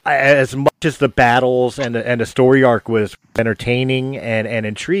as much as the battles and the story arc was entertaining and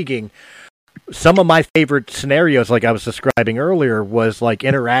intriguing. Some of my favorite scenarios, like I was describing earlier, was like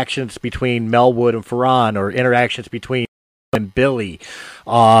interactions between Melwood and Ferran, or interactions between and Billy,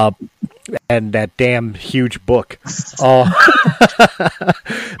 and that damn huge book.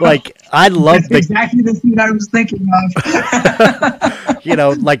 Like I love exactly the scene I was thinking of. You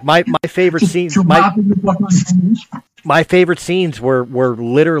know, like my favorite scenes. My favorite scenes were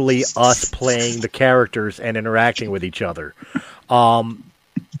literally us playing the characters and interacting with each other.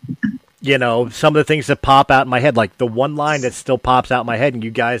 You know, some of the things that pop out in my head, like the one line that still pops out in my head, and you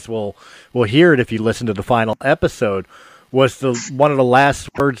guys will hear it if you listen to the final episode, was one of the last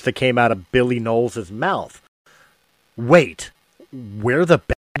words that came out of Billy Knowles' mouth. Wait, we're the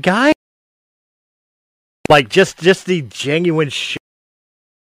bad guy? Like, just the genuine shit.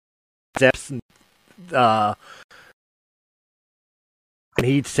 And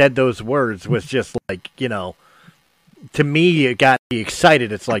he said those words was just like, you know, to me, it got me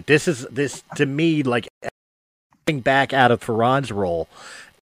excited. It's like, this to me, like, getting back out of Ferran's role,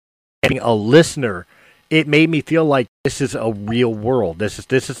 getting a listener, it made me feel like this is a real world. This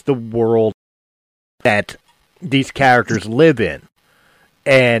is the world that these characters live in.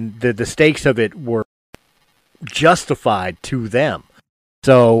 And the stakes of it were justified to them.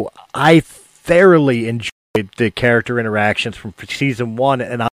 So I thoroughly enjoyed the character interactions from season 1,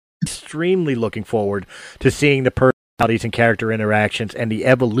 and I'm extremely looking forward to seeing the personalities and character interactions and the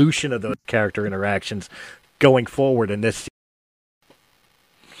evolution of those character interactions going forward in this season.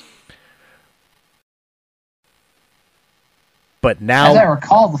 But now, as I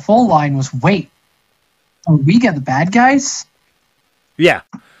recall, the full line was, wait, are we the bad guys? Yeah.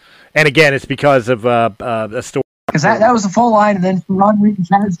 And again, it's because of a story. Because that was the full line, and then Ferran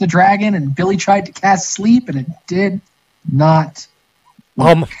recharged the dragon, and Billy tried to cast sleep, and it did not.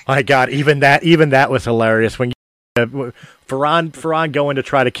 Oh my God! Even that was hilarious. When Ferran going to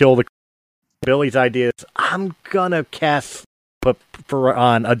try to kill Billy's idea is, I'm gonna cast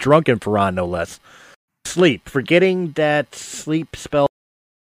Ferran, a drunken Ferran, no less. Sleep, forgetting that sleep spell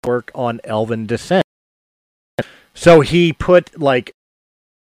work on Elven descent. So he put like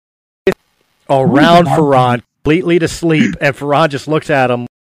around Ferran completely to sleep, and Ferran just looks at him.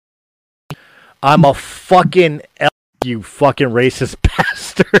 I'm a fucking elf, you fucking racist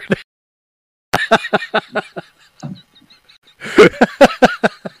bastard.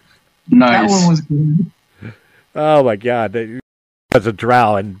 Nice. That one was good. Oh my God. It was a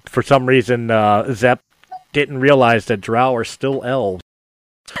drow, and for some reason Zep didn't realize that drow are still elves,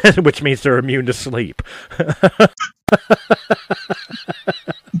 which means they're immune to sleep.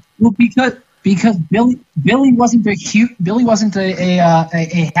 Well, because Billy wasn't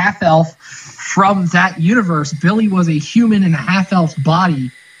a half elf from that universe. Billy was a human in a half elf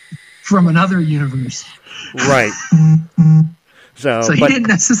body from another universe. Right. So he didn't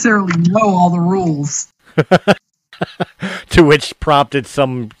necessarily know all the rules. To which prompted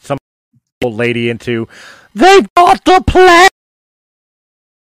some old lady into, they've got the plan.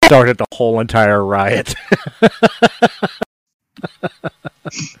 Started the whole entire riot.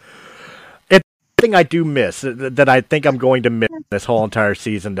 It's something I do miss that I think I'm going to miss this whole entire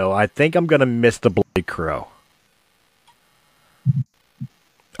season, though. I think I'm going to miss the Bloody Crow.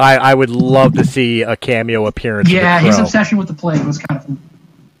 I would love to see a cameo appearance. Yeah, his obsession with the plague was kind of.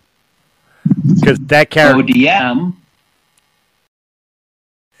 Because that character. ODM.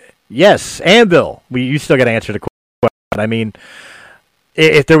 Yes, Anvil. You still got to answer the question. I mean,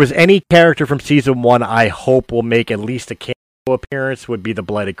 if there was any character from season 1 I hope will make at least a cameo appearance, would be the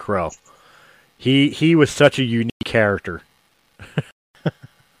Blooded Crow. He was such a unique character.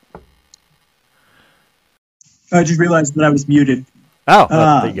 I just realized that I was muted. Oh,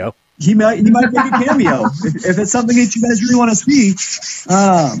 there you go. He might make a cameo if it's something that you guys really want to see.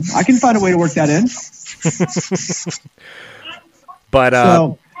 I can find a way to work that in. But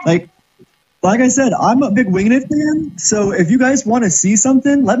So, like I said, I'm a big Winging It fan. So if you guys want to see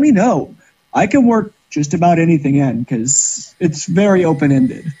something, let me know. I can work just about anything in because it's very open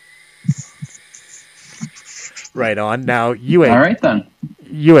ended. right on. Now, Yue, All right then.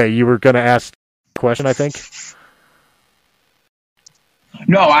 you were going to ask a question, I think.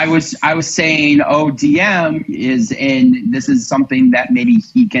 No, I was saying ODM is in. This is something that maybe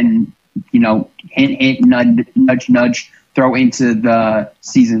he can, hint, nudge, throw into the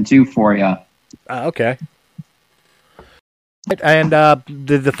season 2 for you. Okay. And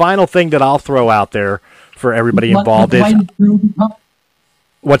the final thing that I'll throw out there for everybody involved is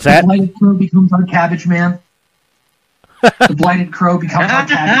what's that? The Blighted Crow becomes our Cabbage Man. The Blighted Crow becomes our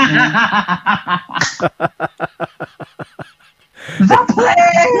Cabbage Man. The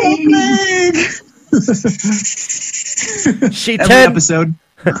plague! She Every turned episode.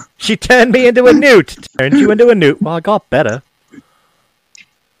 she turned me into a newt. Turned you into a newt. Well, I got better.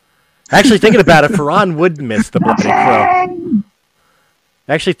 Actually, thinking about it, Ferran would miss the Blighted Crow.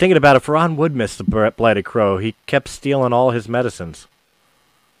 Actually, thinking about it, Ferran would miss the Blighted Crow. He kept stealing all his medicines.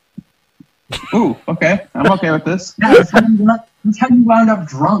 Ooh, okay, I'm okay with this. Yeah, that's how you wound up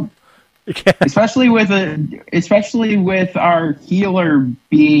drunk. Especially with our healer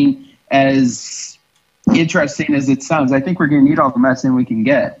being as interesting as it sounds. I think we're going to need all the medicine we can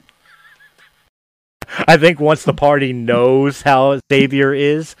get. I think once the party knows how Xavier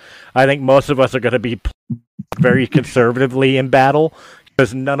is, I think most of us are going to be very conservatively in battle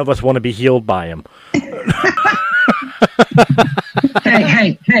because none of us want to be healed by him.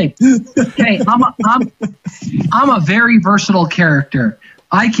 Hey! I'm a very versatile character.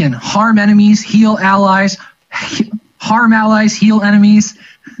 I can harm enemies, heal allies, harm allies, heal enemies.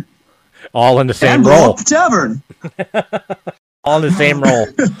 All in the same And role. the tavern. All in the same role.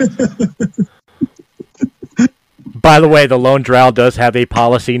 By the way, the Lone Drow does have a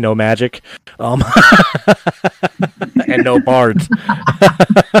policy: no magic, and no bards.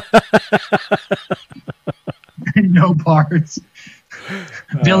 And no bards.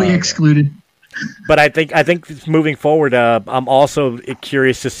 Billy excluded. But I think moving forward, I'm also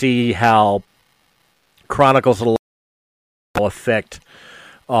curious to see how Chronicles will affect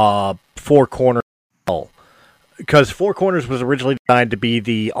Four Corners, because Four Corners was originally designed to be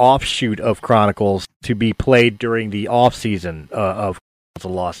the offshoot of Chronicles to be played during the off season of The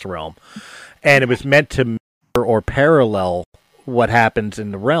Lost Realm, and it was meant to mirror or parallel what happens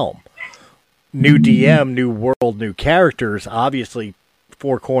in the realm. New DM, new world, new characters. Obviously,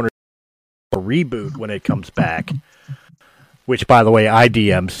 Four Corners a reboot when it comes back, which, by the way, I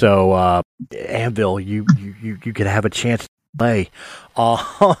DM, so Anvil, you could have a chance to play.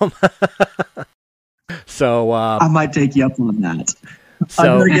 So I might take you up on that.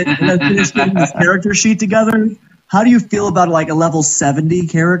 so I'm gonna finish getting this character sheet together. How do you feel about like a level 70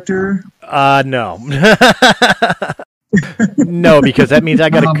 character? no. No, because that means I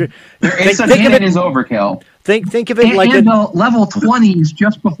gotta There is such thing as overkill. think of it like and level 20 is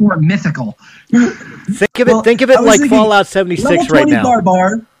just before mythical. think of Well, it I was like thinking Fallout 76 level 20 right now.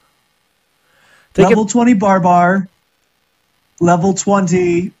 Barbar, level 20 Barbar, level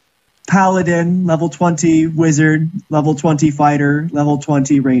 20 Paladin, level 20 Wizard, level 20 Fighter, level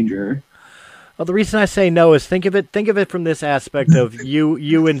 20 Ranger. Well, the reason I say no is think of it from this aspect of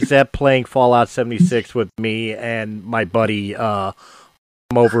you and Zep playing Fallout 76 with me and my buddy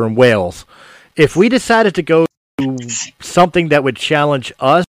over in Wales. If we decided to go to something that would challenge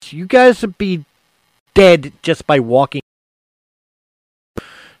us, you guys would be dead just by walking.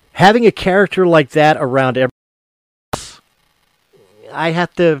 Having a character like that around everyone else, I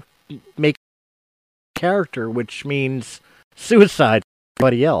have to make a character, which means suicide for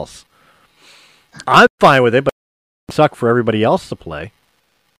everybody else. I'm fine with it, but it suck for everybody else to play.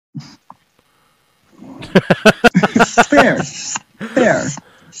 Fair.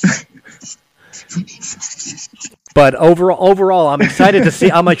 But overall, I'm excited to see.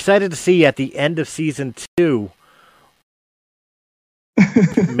 I'm excited to see at the end of season 2,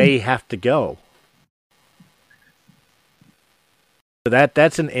 may have to go. So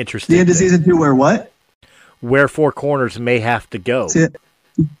that's an interesting. The end of thing. season 2, where what? Where Four Corners may have to go.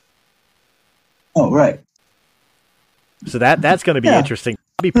 Oh, right. So that's going to be interesting.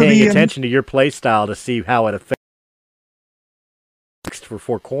 I'll be It'll paying be, attention to your play style to see how it affects for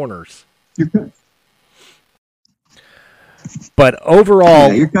Four Corners. You're good. But overall,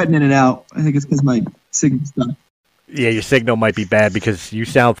 Yeah, you're cutting in and out. I think it's because my signal stuff. yeah, your signal might be bad because you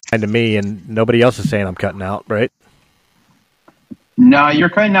sound fine to me, and nobody else is saying I'm cutting out, right? No, you're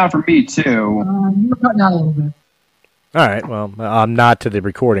cutting out for me too. You were cutting out a little bit. All right. Well, I'm not to the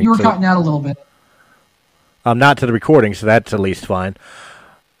recording. You were so cutting out a little bit. I'm not to the recording, so that's at least fine.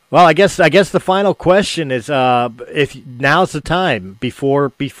 Well, I guess the final question is if now's the time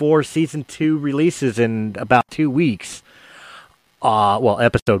before season 2 releases in about 2 weeks.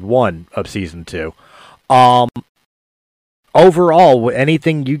 Episode 1 of season 2. Overall,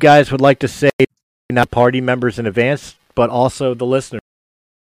 anything you guys would like to say, not party members in advance, but also the listeners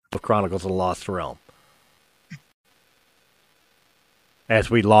of Chronicles of the Lost Realm, as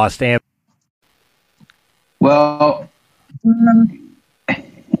we lost Am. Well,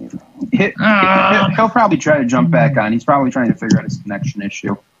 he'll probably try to jump back on. He's probably trying to figure out his connection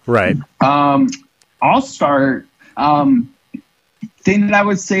issue. Right. I'll start. Thing that I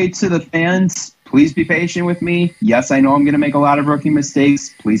would say to the fans, please be patient with me. Yes, I know I'm going to make a lot of rookie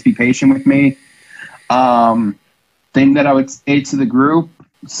mistakes. Please be patient with me. Thing that I would say to the group,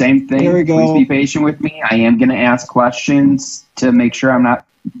 same thing. There we go. Please be patient with me. I am going to ask questions to make sure I'm not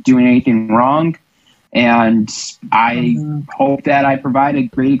doing anything wrong. And I hope that I provide a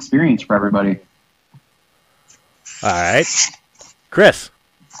great experience for everybody. All right. Chris.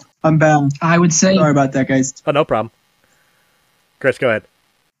 I'm bound. I would say Sorry about that, guys. Oh, no problem. Chris, go ahead.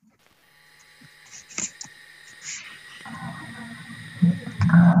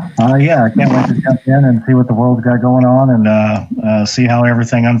 Yeah, I can't wait to jump in and see what the world's got going on and see how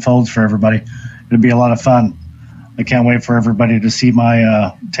everything unfolds for everybody. It'll be a lot of fun. I can't wait for everybody to see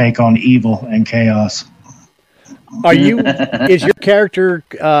my take on evil and chaos. Is your character,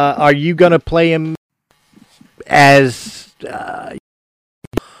 are you going to play him as,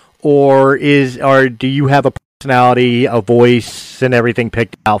 or do you have a personality, a voice, and everything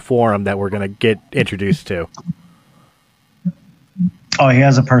picked out for him that we're going to get introduced to? Oh, he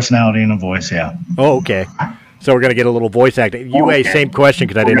has a personality and a voice, yeah. Oh, okay. So we're going to get a little voice acting. UA, same question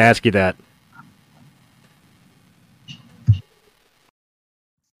because I didn't ask you that.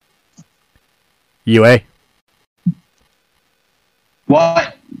 UA?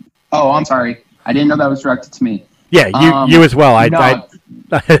 What? Oh, I'm sorry. I didn't know that was directed to me. Yeah, you as well. No.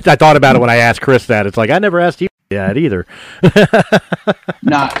 I thought about it when I asked Chris that. It's like, I never asked you that either.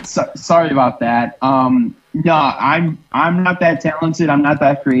 Sorry about that. No, I'm not that talented. I'm not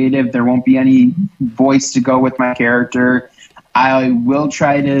that creative. There won't be any voice to go with my character. I will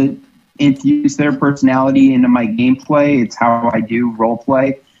try to infuse their personality into my gameplay. It's how I do role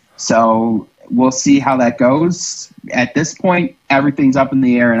play. So we'll see how that goes. At this point, everything's up in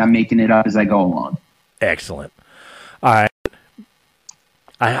the air, and I'm making it up as I go along. Excellent. All right.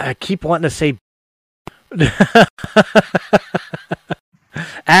 I keep wanting to say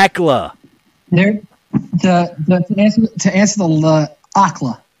Akla. To answer the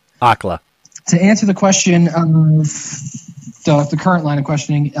Akla. Akla. To answer the question of the current line of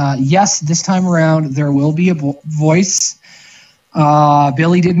questioning, yes, this time around there will be a voice.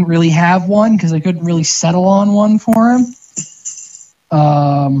 Billy didn't really have one because I couldn't really settle on one for him.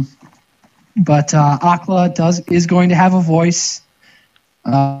 But Akla is going to have a voice.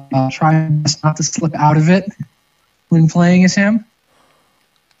 Try not to slip out of it when playing as him.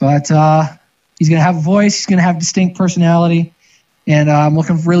 But he's going to have a voice. He's going to have distinct personality, and I'm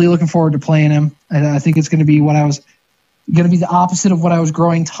really looking forward to playing him. I think it's going to be the opposite of what I was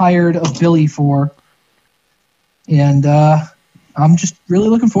growing tired of Billy for. And I'm just really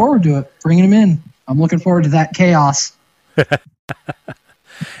looking forward to it, bringing him in. I'm looking forward to that chaos.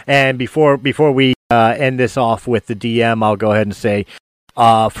 And before we end this off with the DM, I'll go ahead and say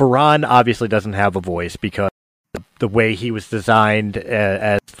Ferran obviously doesn't have a voice because the way he was designed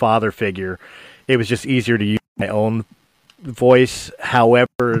as father figure, it was just easier to use my own voice.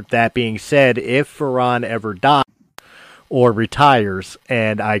 However, that being said, if Ferran ever dies or retires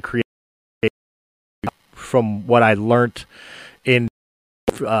and I create, from what I learned in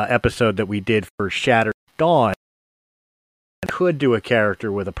episode that we did for Shattered Dawn, I could do a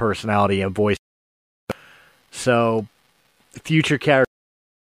character with a personality and voice. So, future character,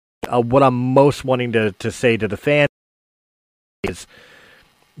 what I'm most wanting to say to the fans is,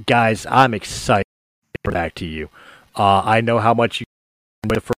 guys, I'm excited to get back to you. I know how much you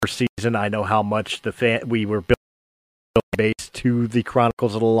did the first season. I know how much we were building based to the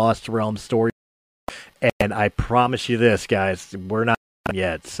Chronicles of the Lost Realm story. And I promise you this, guys, we're not done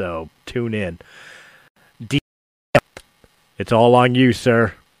yet, so tune in. It's all on you,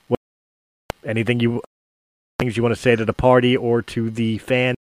 sir. Things you want to say to the party or to the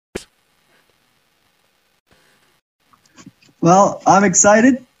fans? Well, I'm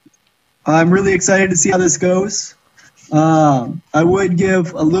excited. I'm really excited to see how this goes. I would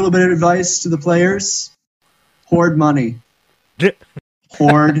give a little bit of advice to the players. Hoard money.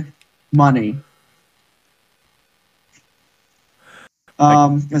 hoard money.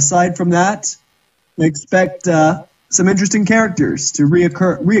 Aside from that, expect some interesting characters to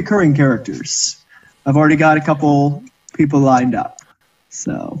reoccurring characters. I've already got a couple people lined up.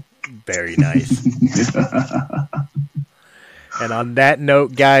 So very nice. And on that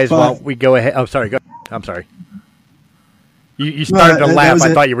note, guys, why don't we go ahead? Oh, sorry. Go ahead. I'm sorry. You started to laugh.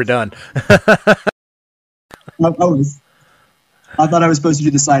 I thought you were done. I thought I was supposed to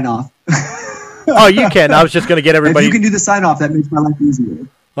do the sign off. Oh, you can. I was just going to get everybody. If you can do the sign off, that makes my life easier.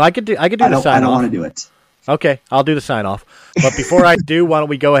 Well, I could do the sign off. I don't want to do it. Okay, I'll do the sign off. But before I do, why don't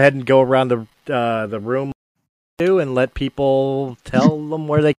we go ahead and go around the room and let people tell them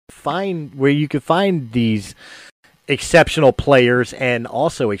where you can find these exceptional players and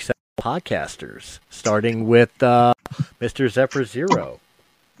also exceptional podcasters, starting with Mr. Zephyr Zero.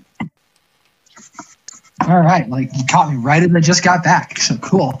 All right, like you caught me right as I just got back. So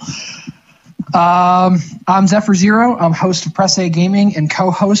cool. I'm Zephyr Zero. I'm host of Press A Gaming and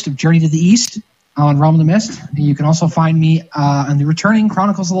co-host of Journey to the East on Realm of the Mist. And you can also find me on the returning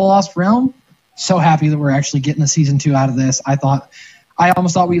Chronicles of the Lost Realm. So happy that we're actually getting a season 2 out of this. I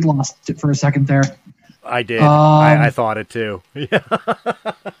almost thought we'd lost it for a second there. I did. I thought it too. And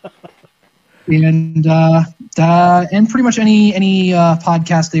pretty much any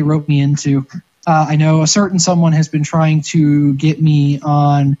podcast they wrote me into. I know a certain someone has been trying to get me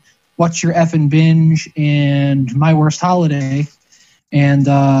on What's Your Effin' Binge and My Worst Holiday. And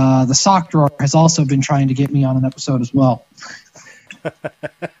the Sock Drawer has also been trying to get me on an episode as well.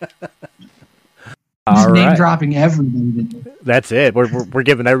 All right. Name dropping everybody. That's it. We're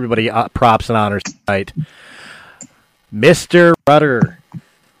giving everybody props and honors tonight. Mr. Rudder.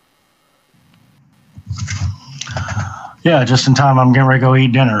 Yeah, just in time. I'm getting ready to go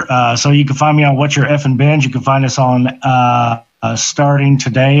eat dinner. So you can find me on What's Your Effin' Binge. You can find us on starting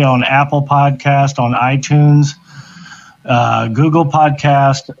today on Apple Podcast, on iTunes, Google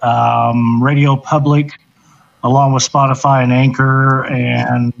Podcast, Radio Public, along with Spotify and Anchor,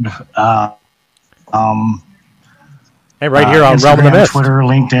 and right here on Instagram, Realm of the Mist, Twitter,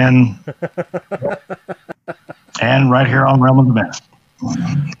 LinkedIn, and right here on Realm of the Mist.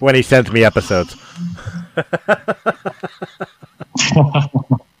 When he sends me episodes.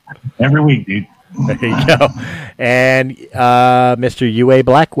 Every week, dude. There you go. And Mr. UA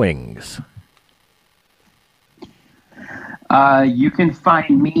Blackwings. You can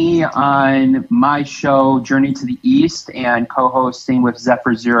find me on my show, Journey to the East, and co-hosting with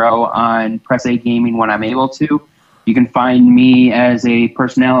Zephyr Zero on Press A Gaming when I'm able to. You can find me as a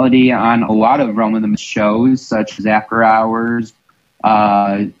personality on a lot of Realm of the Mist shows, such as After Hours,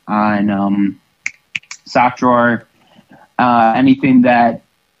 on Sock Drawer, anything that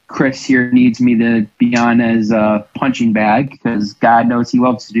Chris here needs me to be on as a punching bag, because God knows he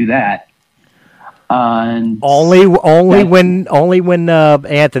loves to do that. Only when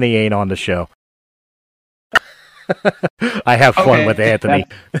Anthony ain't on the show. I have fun with Anthony.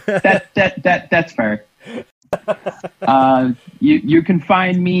 That's fair. You can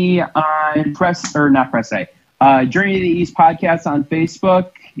find me on Journey to the East podcast on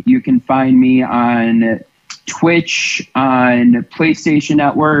Facebook. You can find me on Twitch, on PlayStation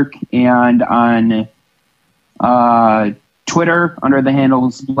Network, and on Twitter under the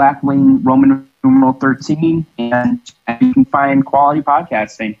handles Blackwing Roman numeral 13, and you can find quality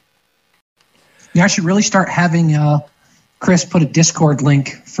podcasting. Yeah, I should really start having Chris put a Discord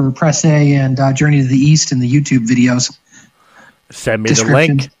link for Press A and Journey to the East in the YouTube videos. Send me the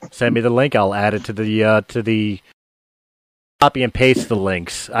link. Send me the link. I'll add it to the copy and paste the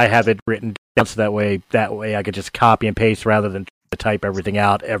links. I have it written down so that way I could just copy and paste rather than to type everything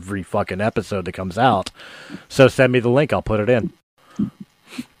out every fucking episode that comes out. So send me the link. I'll put it in.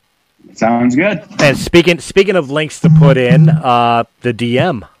 Sounds good. And speaking of links to put in, the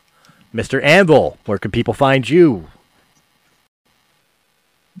DM, Mr. Anvil, where can people find you?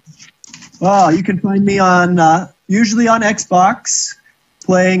 Well, you can find me on usually on Xbox,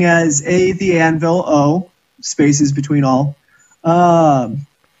 playing as A the Anvil O, spaces between all.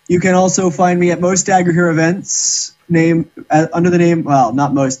 You can also find me at most Dagger Hero events, under the name, well,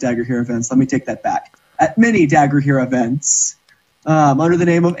 not most Dagger Hero events. Let me take that back. At many Dagger Hero events, under the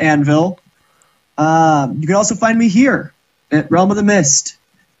name of Anvil. You can also find me here at Realm of the Mist,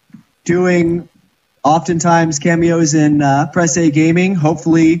 doing oftentimes cameos in Press A Gaming.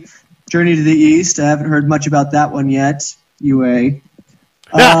 Hopefully, Journey to the East. I haven't heard much about that one yet. UA.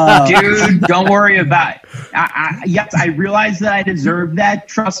 Dude, don't worry about it. Yes, I realize that I deserve that.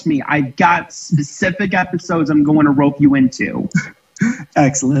 Trust me, I've got specific episodes I'm going to rope you into.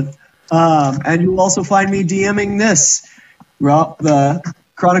 Excellent. And you'll also find me DMing this the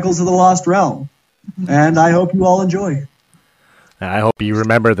Chronicles of the Lost Realm. And I hope you all enjoy. I hope you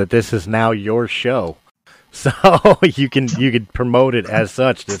remember that this is now your show. So you can promote it as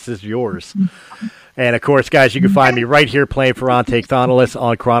such. This is yours. And, of course, guys, you can find me right here playing Ferrante Thonilus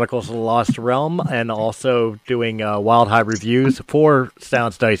on Chronicles of the Lost Realm and also doing Wild High reviews for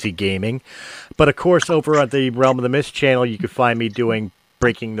Sounds Dicey Gaming. But, of course, over at the Realm of the Mist channel, you can find me doing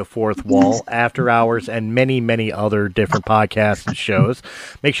Breaking the Fourth Wall, After Hours, and many, many other different podcasts and shows.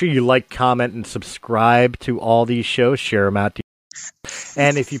 Make sure you like, comment, and subscribe to all these shows. Share them out to you.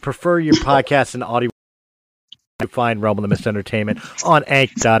 And if you prefer your podcast in audio, you find Realm of the Mist Entertainment on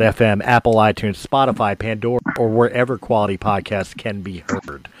Anch.fm, Apple, iTunes, Spotify, Pandora, or wherever quality podcasts can be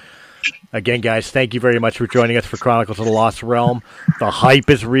heard. Again, guys, thank you very much for joining us for Chronicles of the Lost Realm. The hype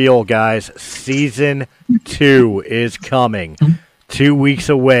is real, guys. Season 2 is coming. 2 weeks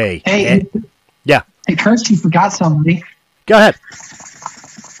away. Hey, yeah. Hey, Kurt, you forgot somebody. Go ahead.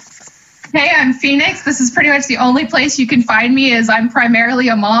 Hey, I'm Phoenix. This is pretty much the only place you can find me, as I'm primarily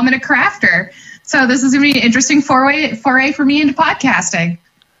a mom and a crafter. So this is going to be an interesting foray for me into podcasting.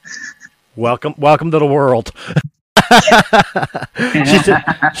 Welcome to the world.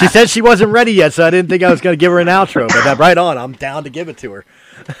 She said she wasn't ready yet, so I didn't think I was going to give her an outro. But right on, I'm down to give it to her.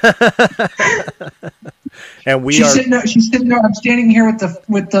 And she's sitting there. I'm standing here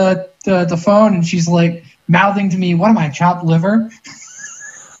with the phone, and she's like mouthing to me, "What am I, chopped liver?"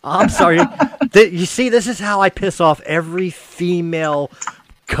 I'm sorry. You see, this is how I piss off every female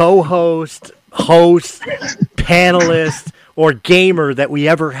co-host, host, panelist, or gamer that we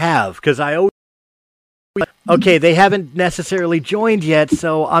ever have, because I always, okay, they haven't necessarily joined yet,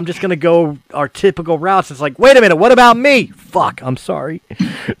 so I'm just going to go our typical routes. It's like, wait a minute, what about me? Fuck, I'm sorry.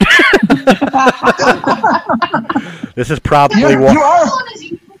 This is probably why.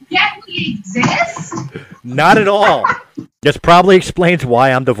 You forget we exist? Not at all. This probably explains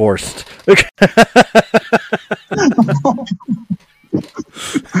why I'm divorced. All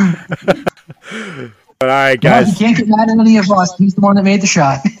right, guys. Well, you can't get mad at any of us. He's the one that made the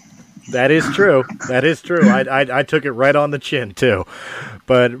shot. That is true. I took it right on the chin, too.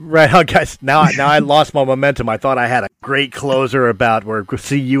 But, right on, guys, now I lost my momentum. I thought I had a great closer about where we'll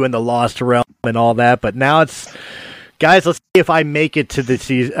see you in the Lost Realm and all that. But now it's, guys, let's see if I make it to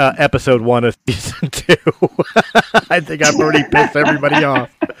the episode 1 of season 2. I think I've already pissed everybody off.